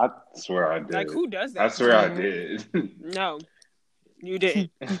sandwich. I swear I did. Like, who does that? I swear I did. No, you didn't.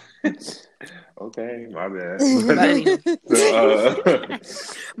 Okay, my bad.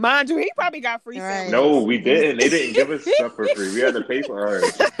 Mind you, he probably got free sandwiches. No, we didn't. They didn't give us stuff for free. We had to pay for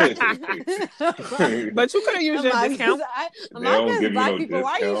ours. But you could have used your discount. They don't give you no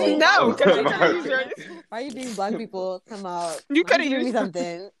discount. No, because you could have used your. Why are you being black people come out? You could have used me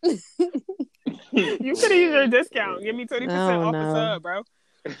something. You could have used your discount. Give me 20% off the sub, bro.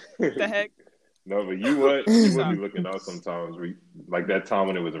 The heck? No, but you would be looking out sometimes. Like that time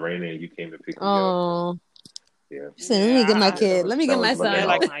when it was raining, you came to pick me up. Yeah. So let me get my kid. Let me get my son.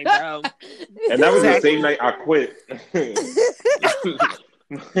 Like my bro. And that was the same night I quit.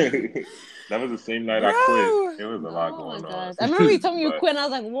 That was the same night I quit. There was a lot going on. I remember you told me you quit, and I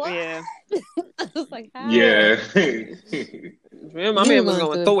was like, "What?" Yeah. I was like, "How?" Yeah. My man was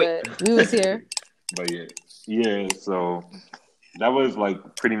going through it. We was here. But yeah. So that was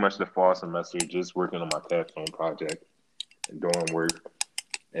like pretty much the fall semester, just working on my capstone project and doing work,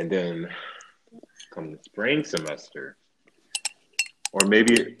 and then come the spring semester, or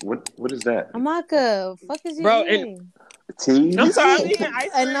maybe what is that? Amaka, fuck is you eating? Tea? I'm sorry, I'm eating ice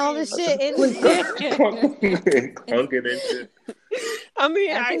cream. And all the shit in there. Clunking and shit. I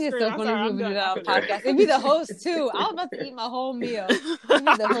mean, I think it's so funny when we do that on podcast. It'd be the host too. I was about to eat my whole meal. It'd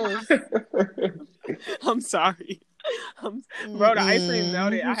be the host. I'm sorry. Bro, the ice cream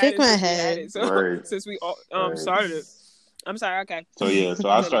melted. I Shake my head. Since we started it. I'm sorry, okay. So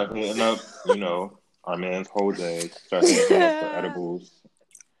I started hitting up, our man's Jose, started hitting up for edibles.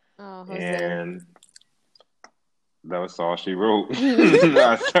 Oh, Jose. And that was all she wrote.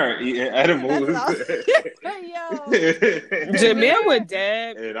 I started eating edibles. Jameer was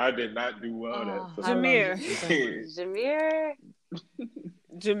dead. And I did not do well that Jameer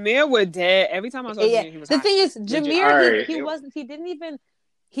was dead. Every time I was talking to him, he was the high. thing is, Jameer,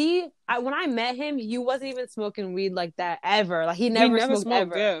 when I met him, he wasn't even smoking weed like that ever. Like he never smoked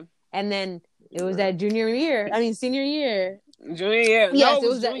ever. Yeah. And then it was that senior year. Junior year. Yes, no, it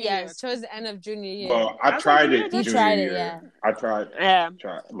was towards the end of junior year. Well, I tried it. You tried it, yeah. I tried. Yeah.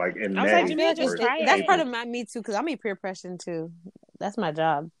 Like in I was May. like, Jameer, just try it. That's part of me too, because I'm a peer pressure too. That's my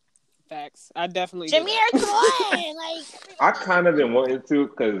job. Facts. I definitely. Jameer, come on! Like I kind of been wanting to,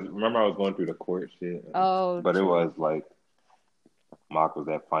 because remember I was going through the court shit. Oh. But it was like, Mock was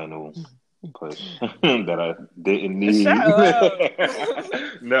that final push that I didn't need. Shut up.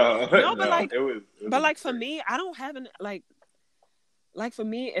 No, but like, it was but like for me, I don't have like for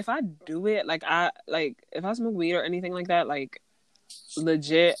me, if I do it, if I smoke weed or anything like that, like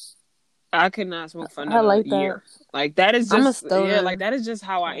legit, I could not smoke for another year. Like that is just that is just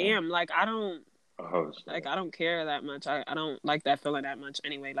how I am. Like I don't I don't care that much. I don't like that feeling that much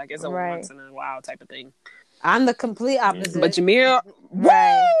anyway. Like it's a once in a while type of thing. I'm the complete opposite. But Jameer,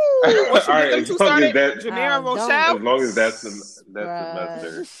 right? Once you get them two started, Jameer and Rochelle. As long as that's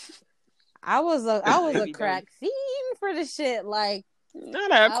semester. I was a crack fiend for the shit. Like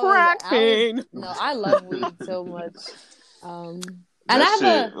not a crack fiend. No, I love weed so much.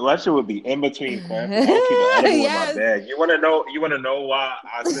 That shit would be in between classes. I'll keep an edible in my bag. You want to know why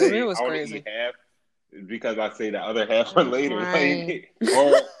I say I want to eat half? Because I say the other half for later. Right. Like,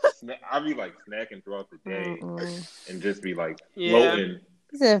 or I'll be like snacking throughout the day and just be like floating.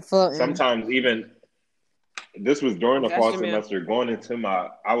 Sometimes even this was during the fall semester. Going into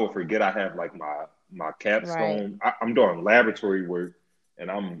I will forget I have like my capstone. Right. I'm doing laboratory work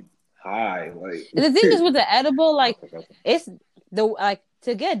and I'm high. Like the thing is with the edible, like it's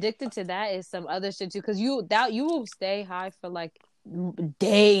to get addicted to that is some other shit too, because you will stay high for like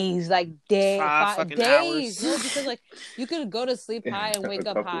days, like five days. hours. No, because like you could go to sleep high and wake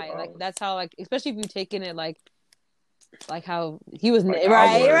up high. Hours. Like that's how, like, especially if you're taking it like how he was like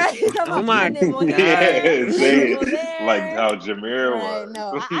right. Oh my God. Like how Jameer was.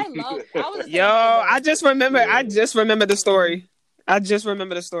 No, I was yo. I just remember the story. I just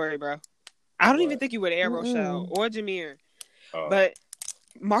remember the story, bro. I don't even think you would air Rochelle or Jameer, but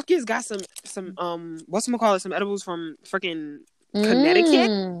Marcus got some some edibles from freaking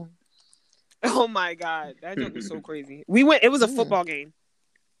Connecticut. Oh my God, that joke was so crazy. We went. It was a football game.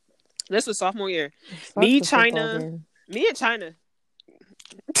 This was sophomore year. Me and China.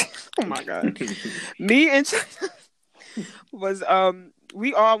 Oh my God. Me and China was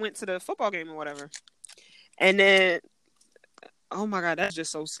we all went to the football game or whatever, and then oh my God, that's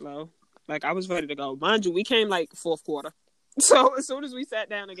just so slow. Like I was ready to go. Mind you, we came like fourth quarter. So as soon as we sat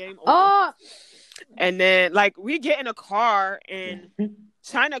down, the game over. And then like we get in a car and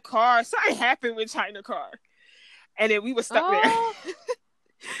China car, something happened with China car. And then we were stuck there.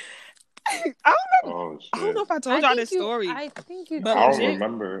 I don't know if I told y'all this story. I think you but I don't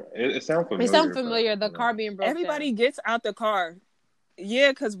remember. It sounds familiar. It sounds familiar. The car being broken. Everybody gets out the car.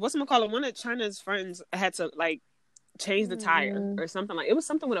 Yeah, because one of China's friends had to like change the tire or something. Like it was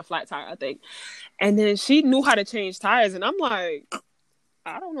something with a flat tire, I think. And then she knew how to change tires, and I'm like,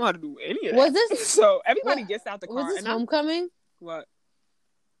 I don't know how to do any of that. Was this so everybody gets out the car? Was this homecoming? What?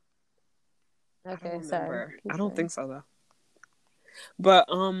 Okay, sorry. I don't think so though. But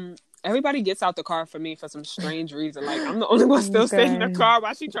everybody gets out the car for me for some strange reason. Like I'm the only one still staying in the car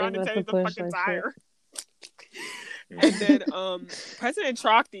while she trying to change the fucking tire. And then President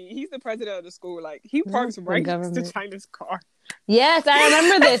Trocti, he's the president of the school. Like he parks right next to China's car. Yes, I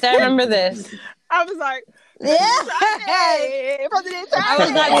remember this. I was like, yeah, President Trocti. I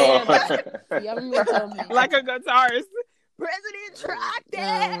was not there. Like a guitarist, President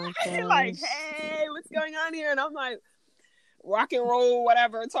Trocti. Like, hey, what's going on here? And I'm like, rock and roll,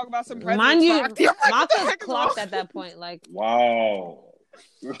 whatever. Talk about some President Mind you, Trocti. Marcus clocked at that point. Like, wow.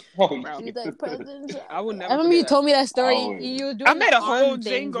 I would never. I remember you told me that story. Oh. You were doing I made a whole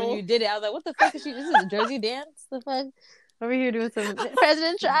jingle when you did it. I was like, "What the fuck is she? This is Jersey dance. The fuck over here doing some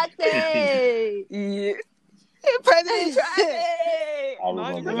President Trocti." Yeah, President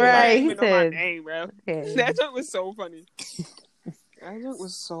Trocti. Right, he said, my name, bro. Okay. That joke was so funny. That joke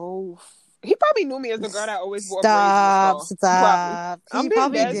was so. He probably knew me as the girl that always wore braids. Stop. I'm He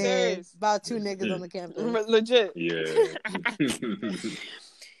probably dead did. serious. About 2 niggas on the campus. Legit. Yeah.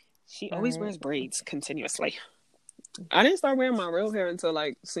 She always wears braids continuously. I didn't start wearing my real hair until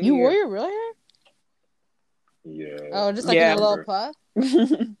like senior You wore year. your real hair? Yeah. Oh, just like in a little puff?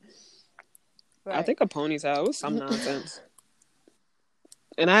 Right. I think a ponytail. It was some nonsense.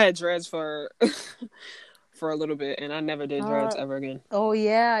 And I had dreads for a little bit, and I never did dreads ever again. Oh,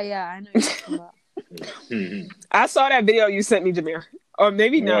 yeah. I know you're talking about. I saw that video you sent me, Jameer. Or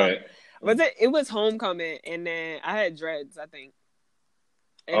maybe not. What? It was homecoming, and then I had dreads, I think.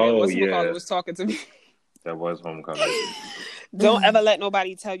 And it was talking to me. That was homecoming. Don't ever let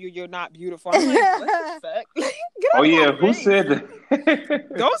nobody tell you you're not beautiful. I'm like, what the fuck? Oh yeah, who said that?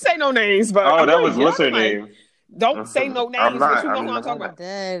 Don't say no names, but that was what's her name? Don't say no names, but you know who I'm talking about.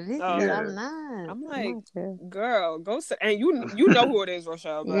 I'm not. I'm like, girl, go say, and you know who it is,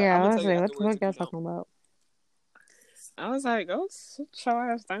 Rochelle. But yeah, I was like, what the fuck y'all talking about? I was like, go sit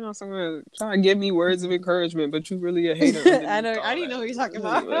your ass down somewhere, try to give me words of encouragement, but you really a hater. I know. I didn't know who you're talking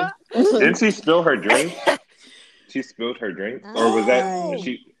about. Didn't she spill her drink? She spilled her drink, or was that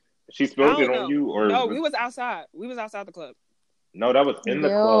she spilled it on you? Or no, we was outside. We was outside the club. No, that was in the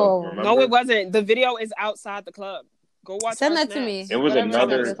club. Remember? No, it wasn't. The video is outside the club. Go watch. Send that to me. It was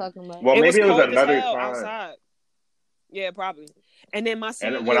another. Well, maybe it was another time. Outside. Yeah, probably. And then my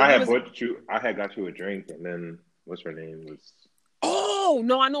senior and when I had bought you, I had got you a drink, and then what's her name was. Oh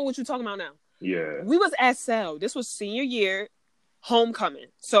no, I know what you're talking about now. Yeah, we was at Cell. This was senior year, homecoming.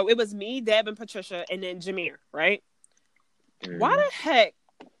 So it was me, Deb, and Patricia, and then Jameer. Right? Why the heck?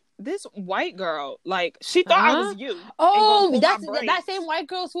 This white girl, like, she thought I was you. Oh, that's that same white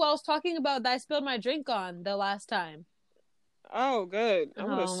girl who I was talking about that I spilled my drink on the last time. Oh, good. I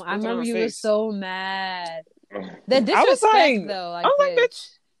remember you were so mad. The disrespect, though. I'm like,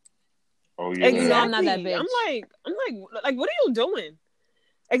 bitch. Oh, yeah. Exactly. I'm not that bitch. I'm like, what are you doing?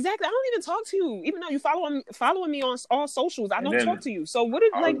 Exactly. I don't even talk to you, even though you following me on all socials. I don't talk to you. So what are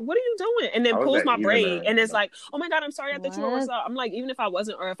you doing? And then pulls my braid, and it's like, oh my God, I'm sorry I thought you were what's up. I'm like, even if I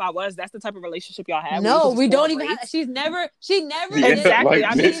wasn't, or if I was, that's the type of relationship y'all have. No, we don't even. She never. Exactly.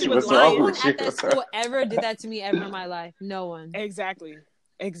 Like, I mean, no one at that school ever did that to me ever in my life. No one. Exactly.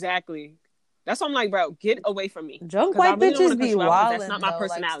 Exactly. That's why I'm like, bro, get away from me. Drunk white bitches be wild. That's not my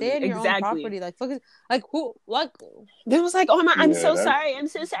personality. Like, stay in your own property. Like, fuck it. Like, who? Like, then was like, oh my, I'm so sorry. I'm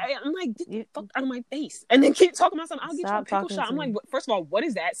so sorry. I'm like, get the fuck out of my face. And then keep talking about something. I'll get you a pickle shot. I'm like, first of all, what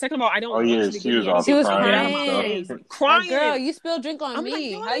is that? Second of all, I don't want you to give me. She was crying. Crying. Like, girl, you spilled drink on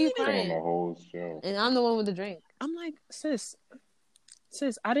me. How you crying? And I'm the one with the drink. I'm like, sis,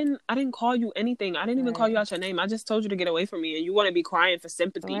 I didn't call you anything. I didn't even call you out your name. I just told you to get away from me, and you want to be crying for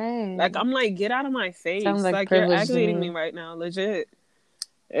sympathy. Right. Like, I'm like, get out of my face. Like you're aggravating me right now, legit.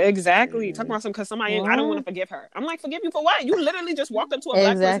 Exactly. Talking about because somebody, I don't want to forgive her. I'm like, forgive you for what? You literally just walked up to a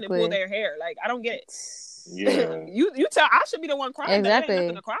black person and pulled their hair. Like, I don't get it. Yeah. you tell I should be the one crying. Exactly. Ain't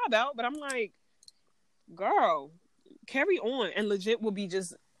nothing to cry about. But I'm like, girl, carry on, and legit will be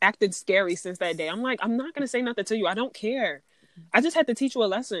just acted scary since that day. I'm like, I'm not gonna say nothing to you. I don't care. I just had to teach you a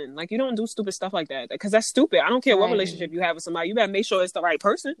lesson. Like, you don't do stupid stuff like that because that's stupid. I don't care what relationship you have with somebody. You better make sure it's the right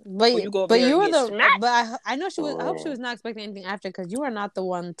person. But you go. But you were the. Smacked. But I know she was. I hope she was not expecting anything after because you are not the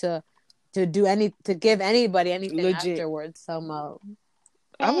one to give anybody anything legit. Afterwards. So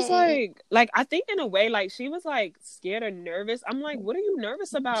I was like I think in a way like she was like scared or nervous. I'm like, what are you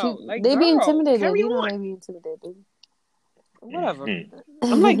nervous about? Like they girl, be intimidated. Carry on. They be intimidated. Whatever.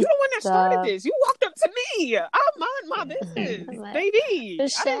 I'm like, you the one that started this. You walked up to me. I mind my business, baby. I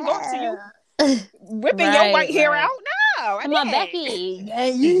didn't go up to you whipping your white hair out. No, I'm not Becky.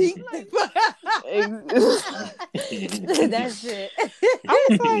 That's it.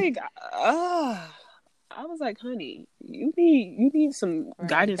 I was like, honey, you need some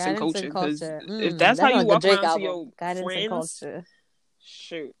guidance and coaching because if that's how you walk around to your guidance friends, and culture.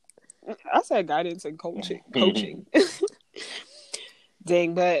 Shoot, I said guidance and coaching.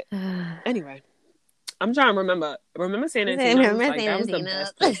 Dang, but anyway, I'm trying to remember San Antonio. Like, that was the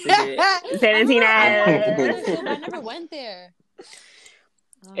best place to get. San Antonio. I never went there.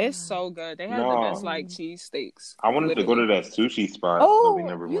 It's so good. They have the best like cheese steaks. I wanted to go to that sushi spot. Oh, we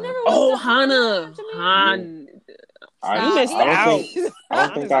never you went. Hana. I don't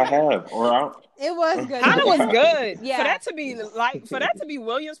think I have. It was good. Hana was good. Yeah. For that to be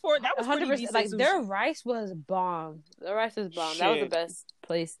Williamsport, that was 100%. Like their rice was bomb. The rice was bomb. Shit. That was the best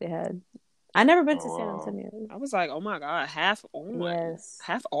place they had. I never been to San Antonio. I was like, oh my god, half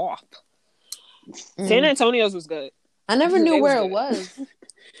off. Mm. San Antonio's was good. I never knew where it was.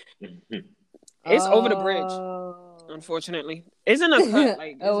 It's over the bridge. Unfortunately, isn't a cut.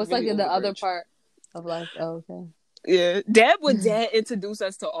 Like it was really like in the other part of like. Oh, okay. Yeah, Dad would introduce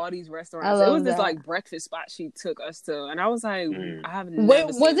us to all these restaurants. It was this like breakfast spot she took us to, and I was like, I have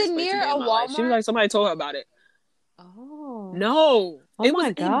never seen was it near a Walmart? Life. She was like, somebody told her about it. Oh no! Oh it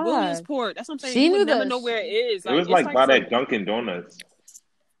was in Williamsport. That's what I'm saying. She would never know where it is. Like, it was like by that Dunkin' Donuts.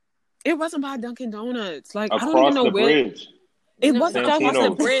 It wasn't by Dunkin' Donuts. Like across I don't even know the where. Bridge. It wasn't across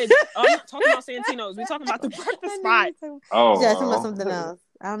the bridge. I'm not talking about Santino's. We're talking about the breakfast spot. Oh, yeah, talking about something else.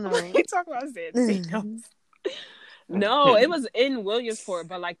 I don't know. We talking about Santino's. No, it was in Williamsport,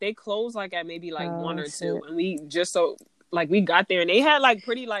 but like they closed like at maybe like 1 or 2, and we just we got there and they had like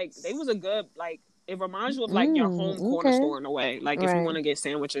pretty like they was a good like it reminds you of like your home corner store in a way. Like if you want to get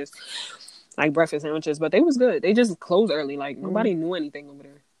sandwiches, like breakfast sandwiches, but they was good. They just closed early. Like nobody knew anything over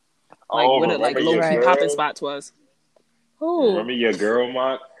there. Like what it like low key popping spots was. Ooh. Remember your girl,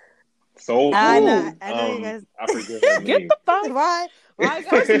 Mark? Soul Food. I know you guys. I forget her name. Get the fuck. Why?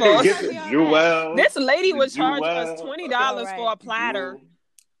 First of all, Jewel. This lady would charge us $20 for a platter.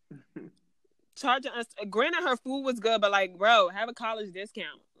 Charging us. Granted, her food was good, but like, bro, have a college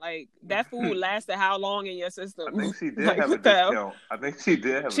discount. Like that food lasted how long in your system? I think she did have a discount. I think she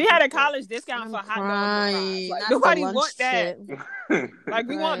did. She had a college discount for hot dogs. Like nobody want that. Like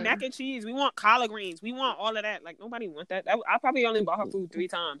we want mac and cheese. We want collard greens. We want all of that. Like nobody want that. I probably only bought her food 3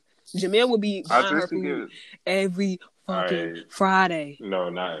 times. Jamil would be buying her food every fucking Friday. No,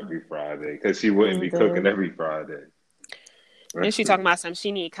 not every Friday, because she wouldn't be cooking every Friday. And she talking about something.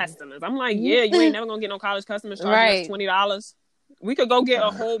 She need customers. I'm like, yeah, you ain't never gonna get no college customers charging us $20. We could go get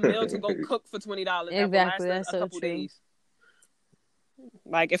a whole meal to go cook for $20. Exactly, that last a couple days.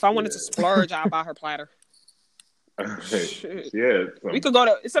 Like if I wanted to splurge, I'd buy her platter. Yeah, somebody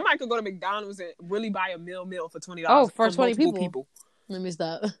could go to McDonald's and really buy a meal for $20. Oh, for 20 people. Let me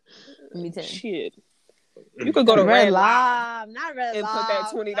stop. Let me tell you. Shit. You could go to Red Lob, not Red and Lob. put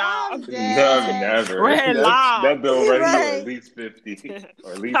that $20. Never. Red Lob. That bill right at least 50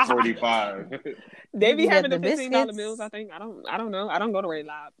 or at least 45. They be having the $15 meals. I think. I don't know. I don't go to Red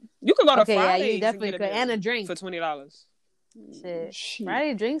Lob. You could go to Fridays. Yeah, you definitely could, and a drink for $20. Shit.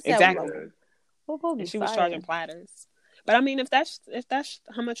 Friday drinks. Exactly. And she was charging platters. But I mean, if that's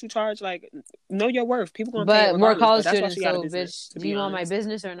how much you charge, like, know your worth. People gonna pay it But we're regardless. college But that's why students, she got a so business. bitch, To do be you want my honest,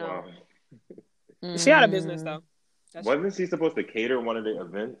 business or no? Wow. she had a business though. That's Wasn't she supposed to cater one of the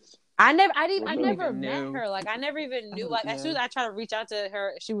events? I never even met knew. her. Like, I never even knew. Like, as soon as I tried to reach out to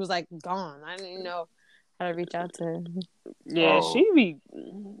her, she was like gone. I didn't even know how to reach out to her. Yeah, Oh.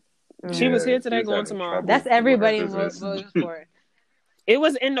 she was here today, she was going having tomorrow. trouble That's with her everybody in business. Williamsport. It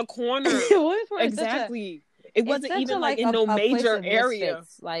was in the corner. Williamsport is Exactly. It wasn't even like in no a place major of area.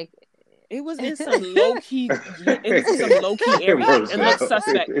 misfits. Like, it was in some low key. It was in some low key area and looked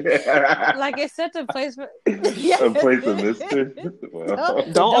suspect. like, it's such a place for a place of misfits. Well,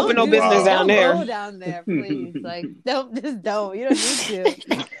 Don't open no business down there. Don't go down there, please. Like, don't. You don't need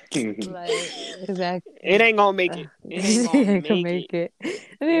to. Like, exactly. It ain't gonna make it. It ain't gonna make it. It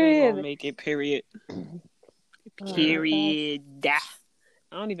ain't gonna make it. Period. Period.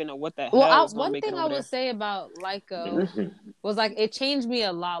 I don't even know what the hell is one thing I would say about Lyco was, like, it changed me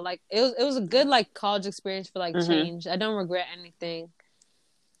a lot. Like, it was a good, like, college experience for, like, change. I don't regret anything.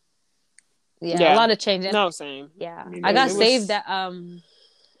 Yeah, a lot of change. No, same. Yeah, I got saved that I during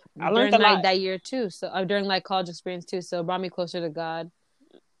learned a lot that year too. So during, like, college experience too. So it brought me closer to God.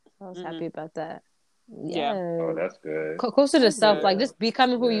 I was happy about that. Yeah. Oh, that's good. Closer to self, like, just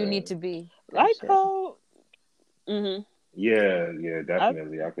becoming who you need to be. Like how. Yeah,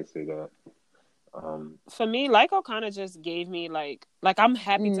 definitely. I could see that. For me, Lyco kind of just gave me like I'm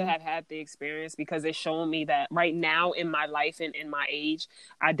happy to have had the experience because it's shown me that right now in my life and in my age,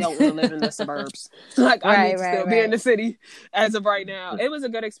 I don't want to live in the suburbs. Like, I need to still be in the city as of right now. It was a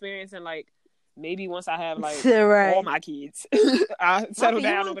good experience, and like maybe once I have like all my kids, I settle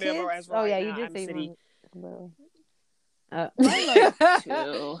down over there. As right now, you did say city. Like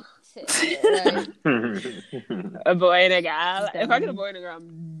two. A boy and a girl. If I get a boy and a girl,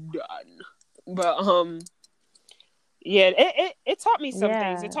 I'm done. But yeah, it taught me some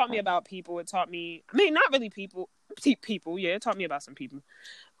things. It taught me about people. It taught me, I mean, not really people. Yeah, it taught me about some people.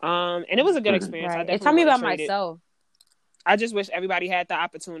 And it was a good experience. It taught me about myself. I just wish everybody had the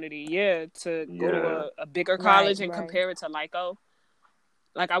opportunity, to go to a bigger college and compare it to Lyco.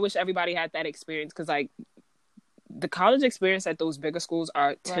 Like, I wish everybody had that experience because, like, the college experience at those bigger schools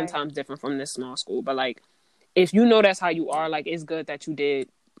are 10 times different from this small school. But, like, if you know that's how you are, like, it's good that you did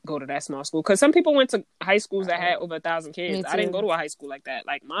go to that small school. Because some people went to high schools that had over 1,000 kids. I didn't go to a high school like that.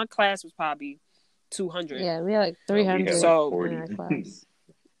 Like, my class was probably 200. Yeah, we had like 300 so, in our class.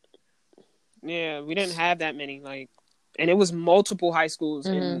 Yeah, we didn't have that many. Like, and it was multiple high schools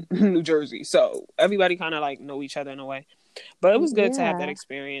in New Jersey. So, everybody kind of, like, know each other in a way. But it was good to have that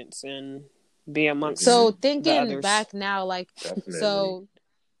experience and be amongst thinking back now, like, well,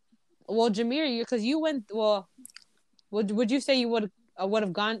 Jameer, because you went, would you say you would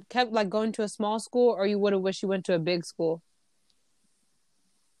have kept like going to a small school, or you would have wished you went to a big school?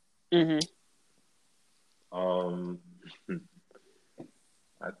 I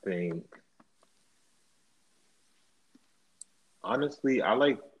think, honestly,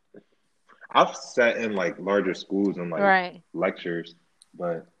 I've sat in like larger schools and like lectures,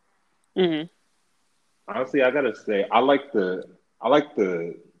 but honestly, I gotta say, I like the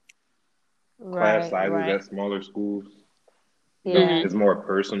class sizes at smaller schools. Yeah, it's more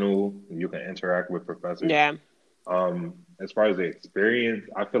personal. You can interact with professors. Yeah. As far as the experience,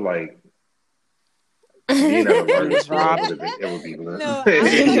 I feel like being at a larger school, it would be lit.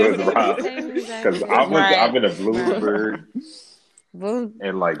 It was rough because I've been to Bloomsburg,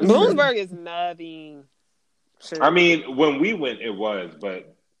 and like Bloomsburg is nothing. I mean, when we went, it was,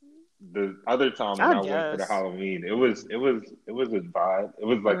 but the other time when I went for the Halloween, it was a vibe. It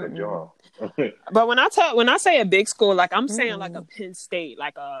was like a job. But when I say a big school, like I'm saying like a Penn State,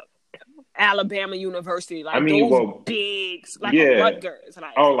 like a Alabama University, like those big, like a Rutgers,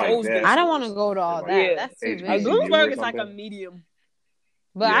 like those that. I don't want to go to all that. Yeah. That's too big. Like Bloomsburg is like a medium.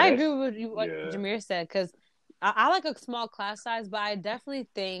 But I agree with you, what Jameer said, because I like a small class size, but I definitely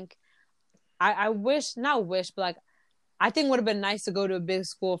think I wish, not wish, but like I think it would have been nice to go to a big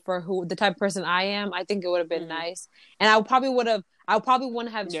school for the type of person I am. I think it would have been nice, and I probably wouldn't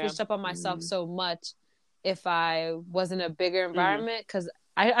have switched up on myself so much if I was in a bigger environment, because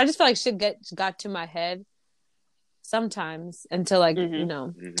I just feel like shit got to my head sometimes until like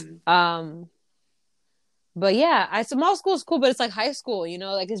but yeah, small school is cool, but it's like high school,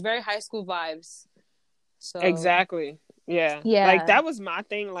 like it's very high school vibes. So exactly, yeah. Like that was my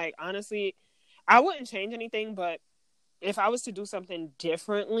thing. Like honestly, I wouldn't change anything, but if I was to do something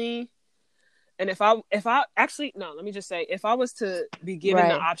differently, And if I actually, no, let me just say, if I was to be given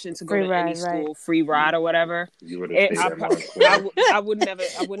the option to go to any school, free ride or whatever, I would never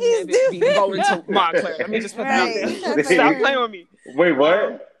be going to Montclair. Let me just put that out there. Stop playing with me. Wait,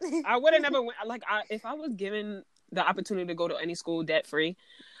 what? I would have never went. Like, if I was given the opportunity to go to any school debt free,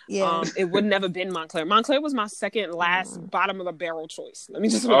 it would never been Montclair. Montclair was my second last bottom of the barrel choice. Let me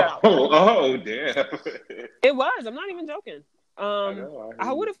just put that out there. Oh, damn. It was. I'm not even joking.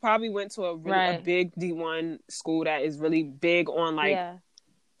 I would have probably went to a big D1 school that is really big on like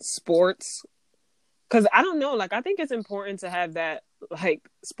sports. Cause I don't know, like I think it's important to have that like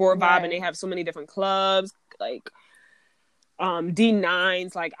sport vibe, and they have so many different clubs, like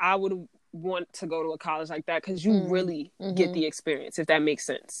D9s. Like I would want to go to a college like that because you really get the experience, if that makes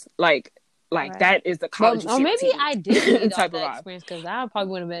sense. Like that is the college. Or maybe I did need type of experience because I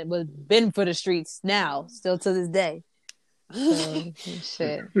probably would have been for the streets now, still to this day. So,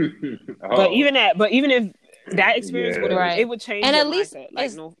 shit. But even if that experience would it would change, and at least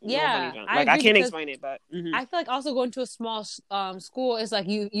mindset. Like I can't explain it, but I feel like also going to a small school is like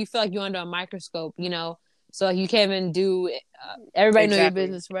you feel like you're under a microscope, you know, so like you can't even do everybody know your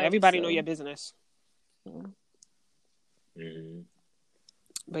business, right? Everybody know your business.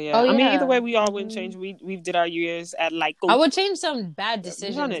 But I mean, either way, we all wouldn't change. We did our years at like. I would change some bad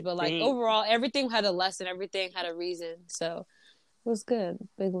decisions, but like overall, everything had a lesson. Everything had a reason, so it was good.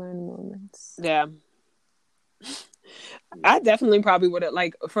 Big learning moments. Yeah, I definitely probably would have.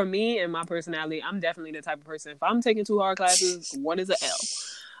 Like for me and my personality, I'm definitely the type of person. If I'm taking 2 hard classes, what is an L?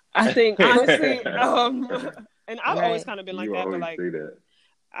 I think honestly, and I've always kind of been like that. But like,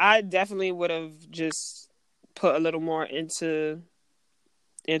 I definitely would have just put a little more into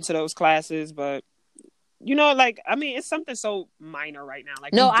those classes, but you know, like I mean, it's something so minor right now.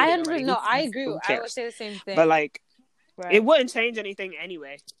 Like, I agree. I would say the same thing, but like, it wouldn't change anything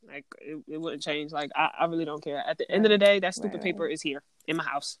anyway. Like, it wouldn't change. Like, I really don't care. At the end of the day, that stupid paper is here in my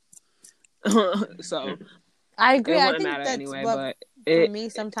house. So I agree. It I think that's anyway, but for me,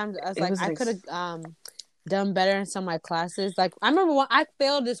 sometimes I was like, I could have done better in some of my classes. Like I remember I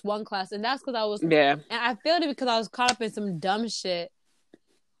failed this one class, and that's because I was and I failed it because I was caught up in some dumb shit.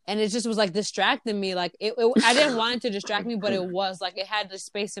 And it just was like distracting me. Like it I didn't want it to distract me, but it was like it had the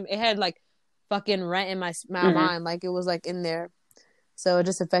space. It had like fucking rent in my mind. Like it was like in there, so it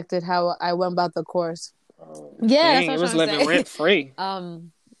just affected how I went about the course. That's what it was living rent free.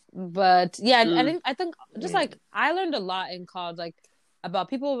 But I think just like I learned a lot in college, like about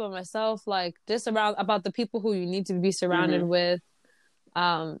people, about myself, like just about the people who you need to be surrounded with,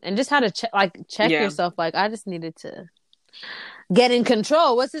 and just how to check yourself. Like I just needed to get in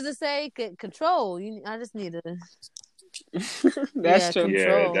control. What does it say? Control. I just need to. That's true. Control.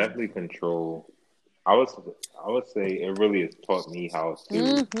 Yeah, definitely control. I would say it really has taught me how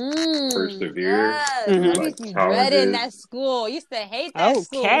to persevere. Yes. I used to be dreading that school. I used to hate that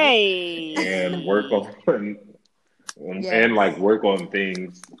school. And work on and like work on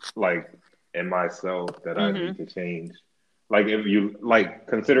things like in myself that I need to change. Like if you like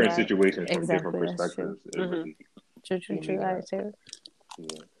considering situations from different perspectives. Really, true. I would say.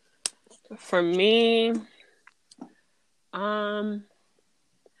 For me, I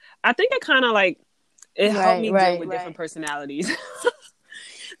think it kind of like it helped me deal with different personalities.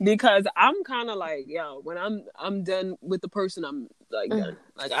 Because I'm kind of like, when I'm done with the person, I'm like done.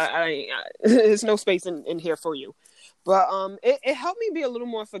 Like I there's no space in here for you. But it helped me be a little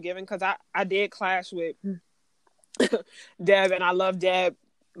more forgiving because I did clash with Deb, and I love Deb,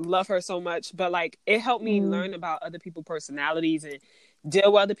 love her so much. But like it helped me learn about other people's personalities and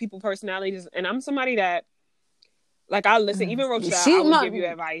deal with other people's personalities. And I'm somebody that like I'll listen. Even Rochelle, I would give you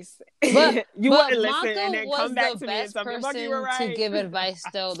advice. But you wouldn't listen and then come back to me and tell me, "Look, you were right." To give advice,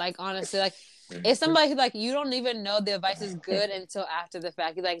 though, like honestly, like it's somebody who like you don't even know the advice is good until after the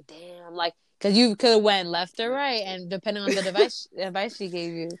fact. You're like, damn, like because you could have went left or right, and depending on the advice she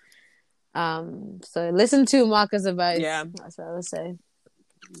gave you. So listen to Maka's advice. Yeah, that's what I would say.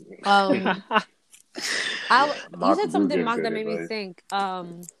 You said something, Maka, that made me think.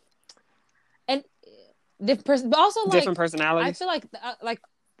 And but also like different personalities. I feel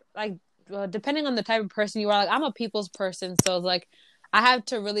like depending on the type of person you are, like I'm a people's person, so it's like I have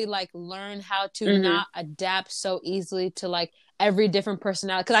to really like learn how to not adapt so easily to like every different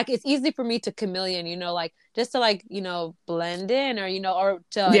personality, because like it's easy for me to chameleon, you know, like just to like blend in or or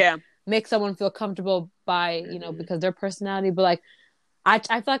to like, make someone feel comfortable by because their personality, but like I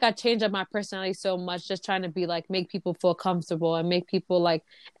feel like I changed up my personality so much just trying to be like make people feel comfortable and make people like,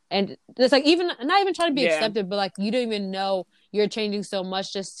 and it's like even not even trying to be accepted, but like you don't even know you're changing so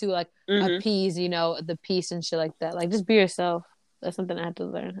much just to like appease the peace and shit like that. Like just be yourself. That's something I had to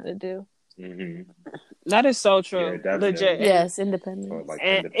learn how to do. That is so true. Yeah, legit. Yes, independence. Like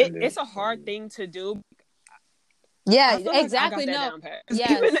and it's a hard thing to do. Yeah, exactly. Like no,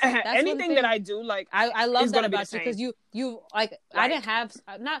 yes, even anything that I do, like I love that about you because you like I didn't have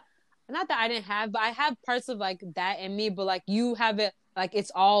not that I didn't have, but I have parts of like that in me, but like you have it, like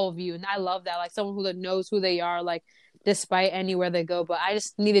it's all of you, and I love that. Like someone who knows who they are, like despite anywhere they go. But I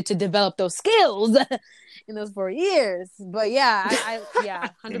just needed to develop those skills in those 4 years. But yeah, I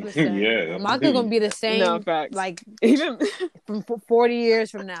 100%. Yeah, Maka gonna be the same. No, facts. Like even from 40 years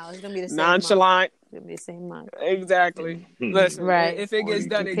from now, it's gonna be the same. Nonchalant. It's gonna be the same month. Exactly. Listen, right. If it gets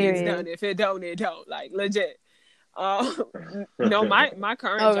done, it gets done. If it don't, it don't. Like legit. No, my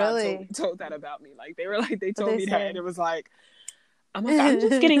current job told that about me. Like they told me that, and it was like, I'm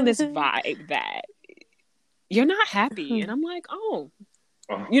just getting this vibe that you're not happy, and I'm like,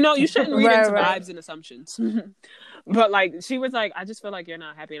 you shouldn't read into vibes and assumptions. But like she was like, I just feel like you're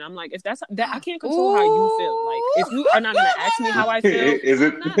not happy, and I'm like, if that's that, I can't control how you feel. Like if you are not gonna ask me how I feel, is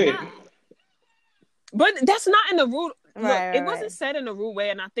it? But that's not in the rude. Look, it wasn't said in a rude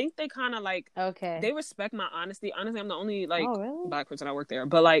way, and I think they kind of like they respect my honesty. Honestly, I'm the only like black person I work there,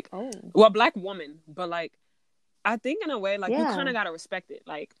 but like, black woman. But like, I think in a way, like you kind of gotta respect it.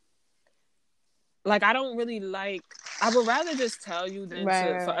 Like I don't really like. I would rather just tell you than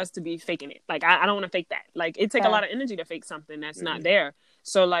for us to be faking it. Like I don't want to fake that. Like it takes a lot of energy to fake something that's not there.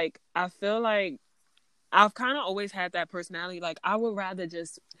 So like I feel like I've kind of always had that personality. Like I would rather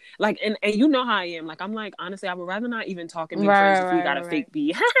just like and you know how I am. Like I'm like honestly, I would rather not even talk and be friends if you got a fake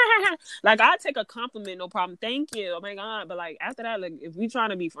be. Like I take a compliment, no problem. Thank you. Oh my god. But like after that, like if we trying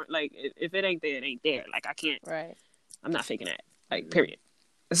to be like if it ain't there, it ain't there. Like I can't. Right. I'm not faking that. Like period.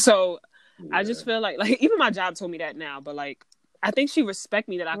 So. Yeah. I just feel like even my job told me that now, but like I think she respect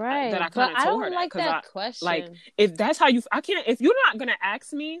me that I kind of told her that because question. Like if that's how you, I can't. If you're not gonna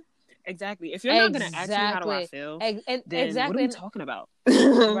ask me exactly, if you're not gonna ask me how do I feel, then what are we talking about?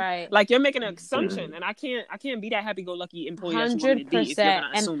 Right? Like you're making an assumption, and I can't be that happy-go-lucky employee that you want me to be if you're gonna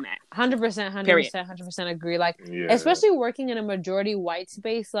assume that. 100% agree. Like especially working in a majority white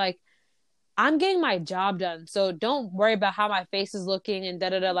space, like. I'm getting my job done, so don't worry about how my face is looking and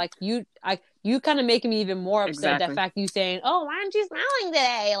da-da-da. Like, you kind of making me even more upset that fact you saying, oh, why aren't you smiling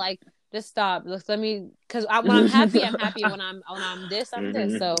today? Like, just stop. Let me, because when I'm happy, I'm happy. When I'm this, I'm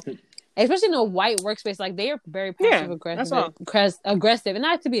this. So, especially in a white workspace, like, they are very passive-aggressive. And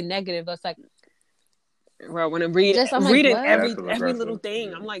not to be negative, but it's like, well, when I'm reading every little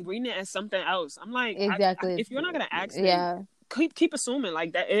thing, I'm like reading it as something else. I'm like, exactly. If you're not going to ask me, keep assuming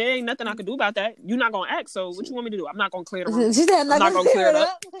like that. It ain't nothing I can do about that. You're not gonna act. So what you want me to do? I'm not gonna clear the room. She said, I'm not gonna clear it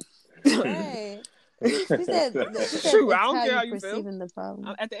up. Right. She said, true. I don't care how you feel.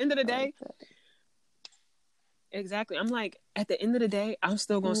 At the end of the day, exactly. I'm like, at the end of the day, I'm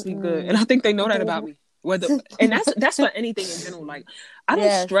still gonna sleep good, and I think they know that about me. And that's for anything in general. Like I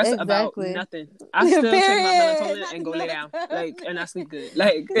don't stress about nothing. I still take my melatonin and go lay down, like, and I sleep good.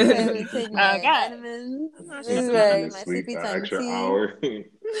 Like take my vitamins. My sleepy time hour.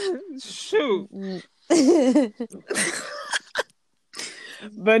 Shoot.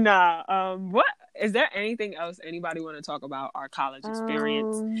 But nah. What is there anything else anybody want to talk about our college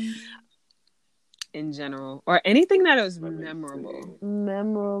experience in general, or anything that was memorable?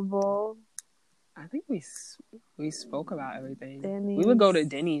 I think we spoke about everything. Denny's. We would go to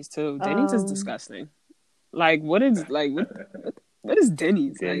Denny's too. Denny's is disgusting. Like what is Denny's?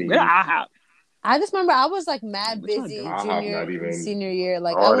 Like, what IHOP? I just remember I was like mad busy junior, senior year.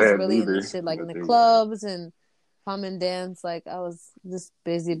 Like I was really in the shit, like in the clubs and come and dance. Like I was just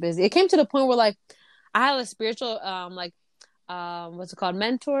busy. It came to the point where like I had a spiritual what's it called,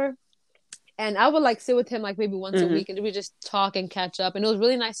 mentor, and I would like sit with him like maybe once a week, and we just talk and catch up, and it was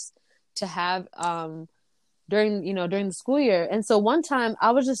really nice to have during the school year. And so one time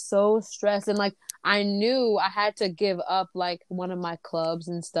I was just so stressed, and like I knew I had to give up like one of my clubs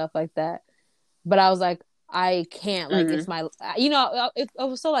and stuff like that, but I was like, I can't, like it's my, it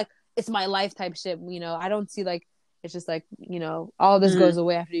was so like it's my life type shit. I don't see like it's just like all this goes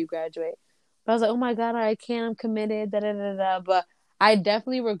away after you graduate. But I was like, oh my god, I can't, I'm committed, but I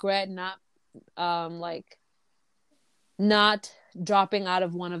definitely regret not not dropping out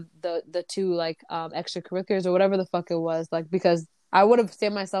of one of the two like extracurriculars or whatever the fuck it was, like because I would have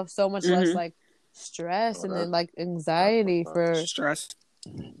saved myself so much less like stress and then like anxiety for stress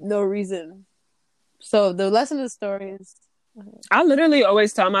no reason. So the lesson of the story is I literally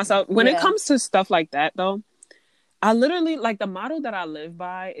always tell myself when it comes to stuff like that though, I literally like the motto that I live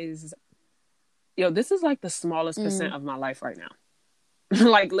by is this is like the smallest percent of my life right now.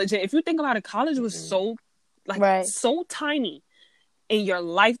 Like legit, if you think about it, college was so so tiny. in your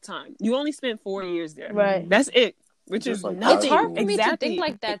lifetime. You only spent 4 years there. Right. That's it. Which is like nothing. It's hard for me to Exactly. think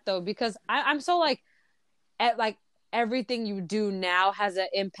like that though, because I'm so like, at like everything you do now has an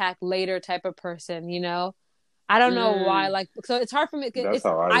impact later type of person, you know. I don't know why, like, so it's hard for me. That's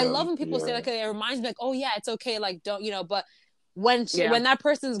how I am. love when people say like, it reminds me like, oh yeah, it's okay, like don't, you know. But when that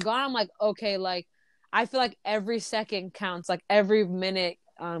person's gone, I'm like, okay, like I feel like every second counts, like every minute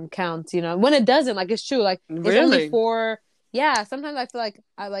counts, you know. When it doesn't, like it's true, like it's only for sometimes I feel like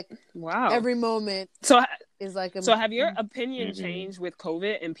I like every moment is like so have your opinion changed with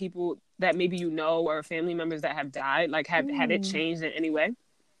COVID and people that maybe you know or family members that have died? Like had it changed in any way?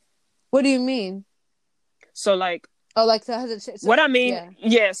 What do you mean? So like has it changed? What I mean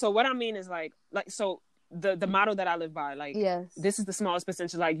so what I mean is like so the motto that I live by, like, this is the smallest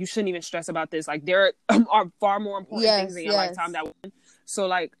percentage, like you shouldn't even stress about this, like there are far more important things in your lifetime that so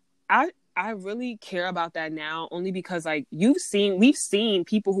like I really care about that now, only because like we've seen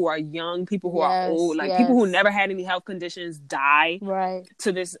people who are young, people who are old, like people who never had any health conditions die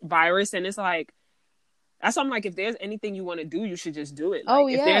to this virus. And it's like, that's why I'm like, if there's anything you want to do, you should just do it.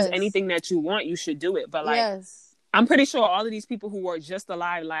 Like, if there's anything that you want, you should do it. But like, I'm pretty sure all of these people who were just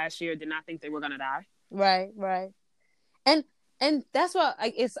alive last year did not think they were gonna die. Right. And that's what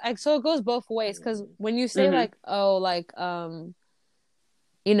it's like. So it goes both ways, because when you say like, oh, like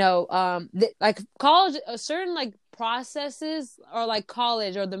you know, like college, certain like processes, or like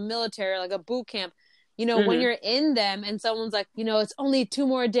college or the military, like a boot camp, you know, when you're in them and someone's like, you know, it's only 2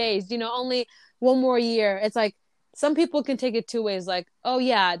 more days, you know, only 1 more year. It's like, some people can take it 2 ways, like, oh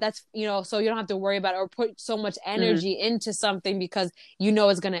yeah, that's, you know, so you don't have to worry about it or put so much energy into something because you know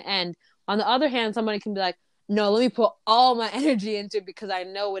it's going to end. On the other hand, somebody can be like, no, let me put all my energy into it because I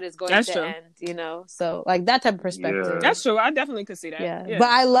know it is going to end, you know? So like that type of perspective. Yeah. That's true. I definitely could see that. Yeah. But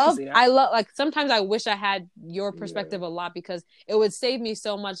I love, like, sometimes I wish I had your perspective a lot, because it would save me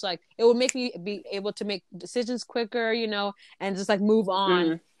so much. Like, it would make me be able to make decisions quicker, you know, and just like move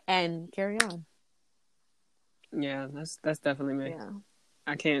on and carry on. Yeah, that's definitely me. Yeah.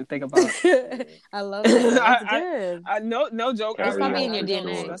 I can't think about it. I love it. That's good. No joke. It's probably in your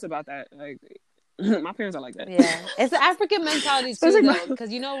DNA. That's about that. Like, my parents are like that. Yeah, it's the African mentality too, though,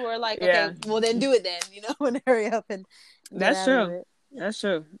 because you know we're like, okay, well then do it then, you know, and hurry up and. That's true. That's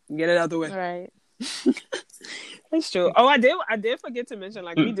true. Get it out of the way. Right. That's true. Oh, I did forget to mention,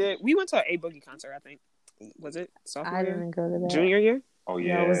 like, we went to an A-Boogie concert. I think, was it sophomore year? I didn't go to that. Junior year? Oh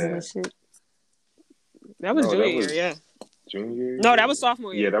yeah, I was in the shit. That was junior year. Yeah. Junior year? No, that was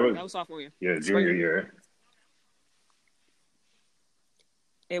sophomore year. Yeah, that was sophomore year. Yeah, junior year.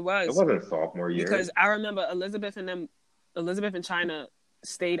 It was. It wasn't sophomore year. Because I remember Elizabeth and China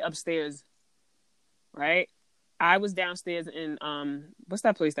stayed upstairs, right? I was downstairs in what's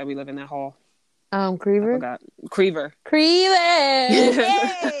that place that we live in, that hall? Creever. I forgot. Creever.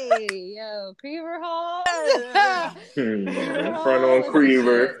 Hey, yo, Creever Hall. In front on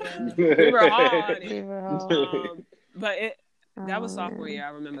Creever. Creever Hall. Creever Hall. But that was sophomore year. I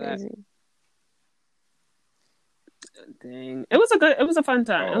remember that. Dang, it was a fun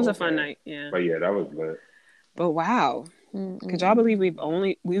time. It was a fun night. Yeah. But yeah, that was lit. But wow. Could y'all believe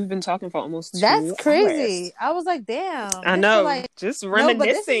we've been talking for almost 2 hours? That's crazy. I was like, damn. I know. Like, just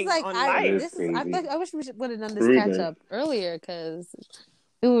reminiscing on life. I wish we would have done this catch up earlier, because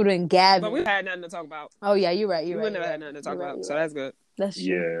we would have been gabbing. But we had nothing to talk about. Oh yeah, you're right. We would never had nothing to talk about, so that's good. That's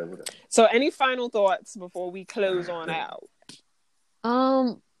true. Yeah. So, any final thoughts before we close on out?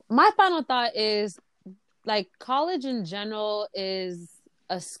 My final thought is, like, college in general is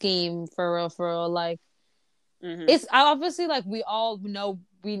a scheme for real. Like, it's obviously, like, we all know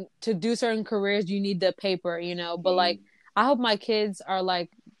to do certain careers you need the paper, you know. But like, I hope my kids are like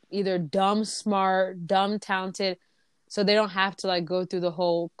either dumb smart, dumb talented, so they don't have to like go through the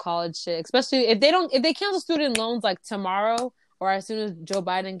whole college shit. Especially if they cancel student loans like tomorrow, or as soon as Joe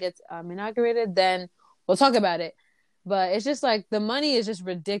Biden gets inaugurated, then we'll talk about it. But it's just like the money is just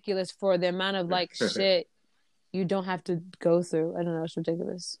ridiculous for the amount of like shit you don't have to go through. I don't know, it's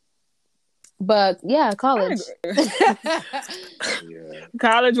ridiculous. But yeah, college.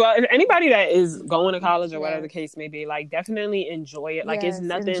 College. Well, if anybody that is going to college or whatever the case may be, like, definitely enjoy it. Like, it's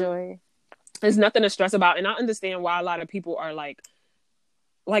nothing. There's nothing to stress about, and I understand why a lot of people are like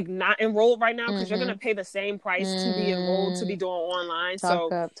not enrolled right now, because you're gonna pay the same price to be enrolled to be doing online.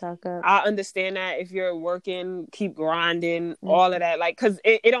 Talk up. I understand that if you're working, keep grinding, all of that. Like, because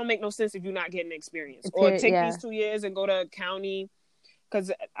it don't make no sense if you're not getting experience, or take these 2 years and go to county. Because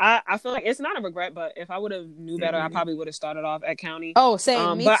I feel like it's not a regret, but if I would have knew better, I probably would have started off at county. Oh,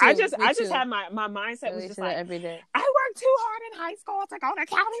 same. Me but too. I just had my mindset was just like, every day. I work worked too hard in high school to go to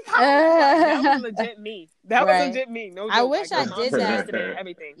county college. That was legit me. That was legit me. No joke. I wish I did that. And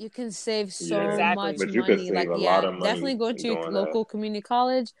everything. You can save so much but you money. could save like, a lot of money definitely going to going local community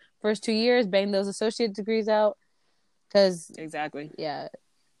college first 2 years, bang those associate degrees out. Because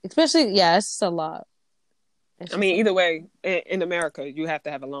especially it's just a lot. I mean, either way, in America, you have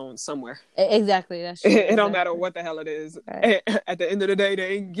to have a loan somewhere. Exactly. That's true. It don't matter what the hell it is. Right. At the end of the day,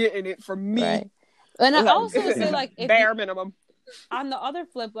 they ain't getting it from me. Right. And I also would say, like, bare minimum. On the other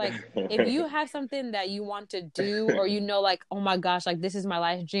flip, like, if you have something that you want to do, or you know, like, oh my gosh, like, this is my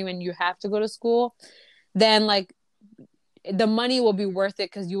life dream, and you have to go to school, then, like, the money will be worth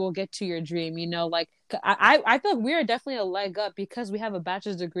it because you will get to your dream. You know, like, I feel like we are definitely a leg up because we have a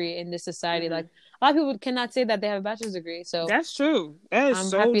bachelor's degree in this society. Like, a lot of people cannot say that they have a bachelor's degree. So that's true. That is I'm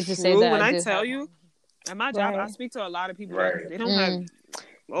so happy to say that. When I tell you, at my job, I speak to a lot of people. They don't have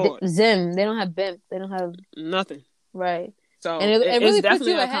Zim. They don't have BIM. They don't have nothing. Right. So and it really puts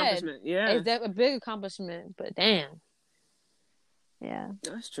you ahead. Yeah, it's a big accomplishment. But damn. Yeah,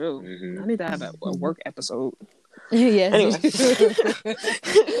 that's true. I need to have a work episode. Yes.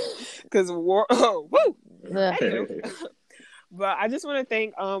 Because woo. But I just want to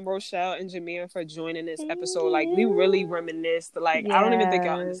thank Rochelle and Jameer for joining this episode. Like, we really reminisced. Like, I don't even think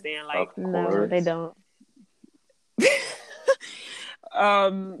y'all understand. Like, no, they don't.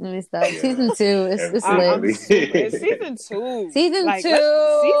 Let me stop. Season 2. It's lit. It's season 2. Season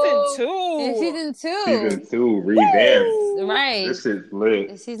 2. Season 2 revamped. Right. This is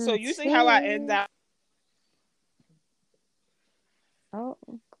lit. So usually how I end that. Oh.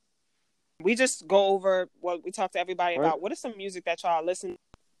 We just go over what we talk to everybody about. What is some music that y'all listen?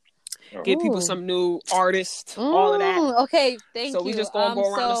 Give people some new artists. All of that. Okay, thank you. So we just gonna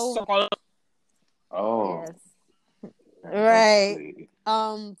go around the circle. Oh. Yes. Right.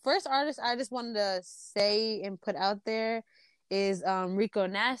 First artist I just wanted to say and put out there is Rico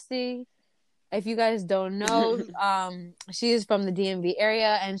Nasty. If you guys don't know, she is from the DMV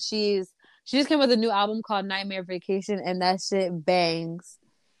area, and she just came with a new album called Nightmare Vacation, and that shit bangs.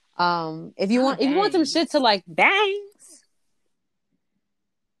 If you want some shit to like bangs.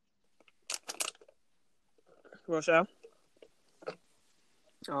 Rochelle.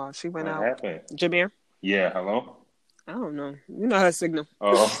 Oh, she went out. Happened? Jameer. Yeah. Hello. I don't know. You know her signal.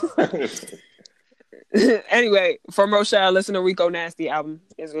 Oh. Anyway, from Rochelle, listen to Rico Nasty album.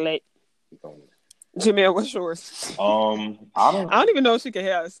 It's late. Jameer, what's yours? I don't even know if she can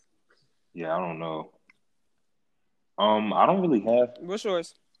hear us. Yeah, I don't know. I don't really have. What's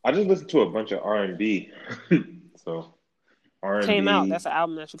yours? I just listened to a bunch of R&B. So R&B came out. That's an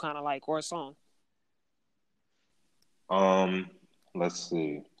album that you kind of like, or a song. Let's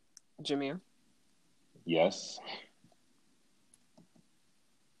see. Jameer. Yes.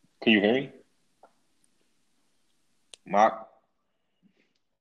 Can you hear me? Mock?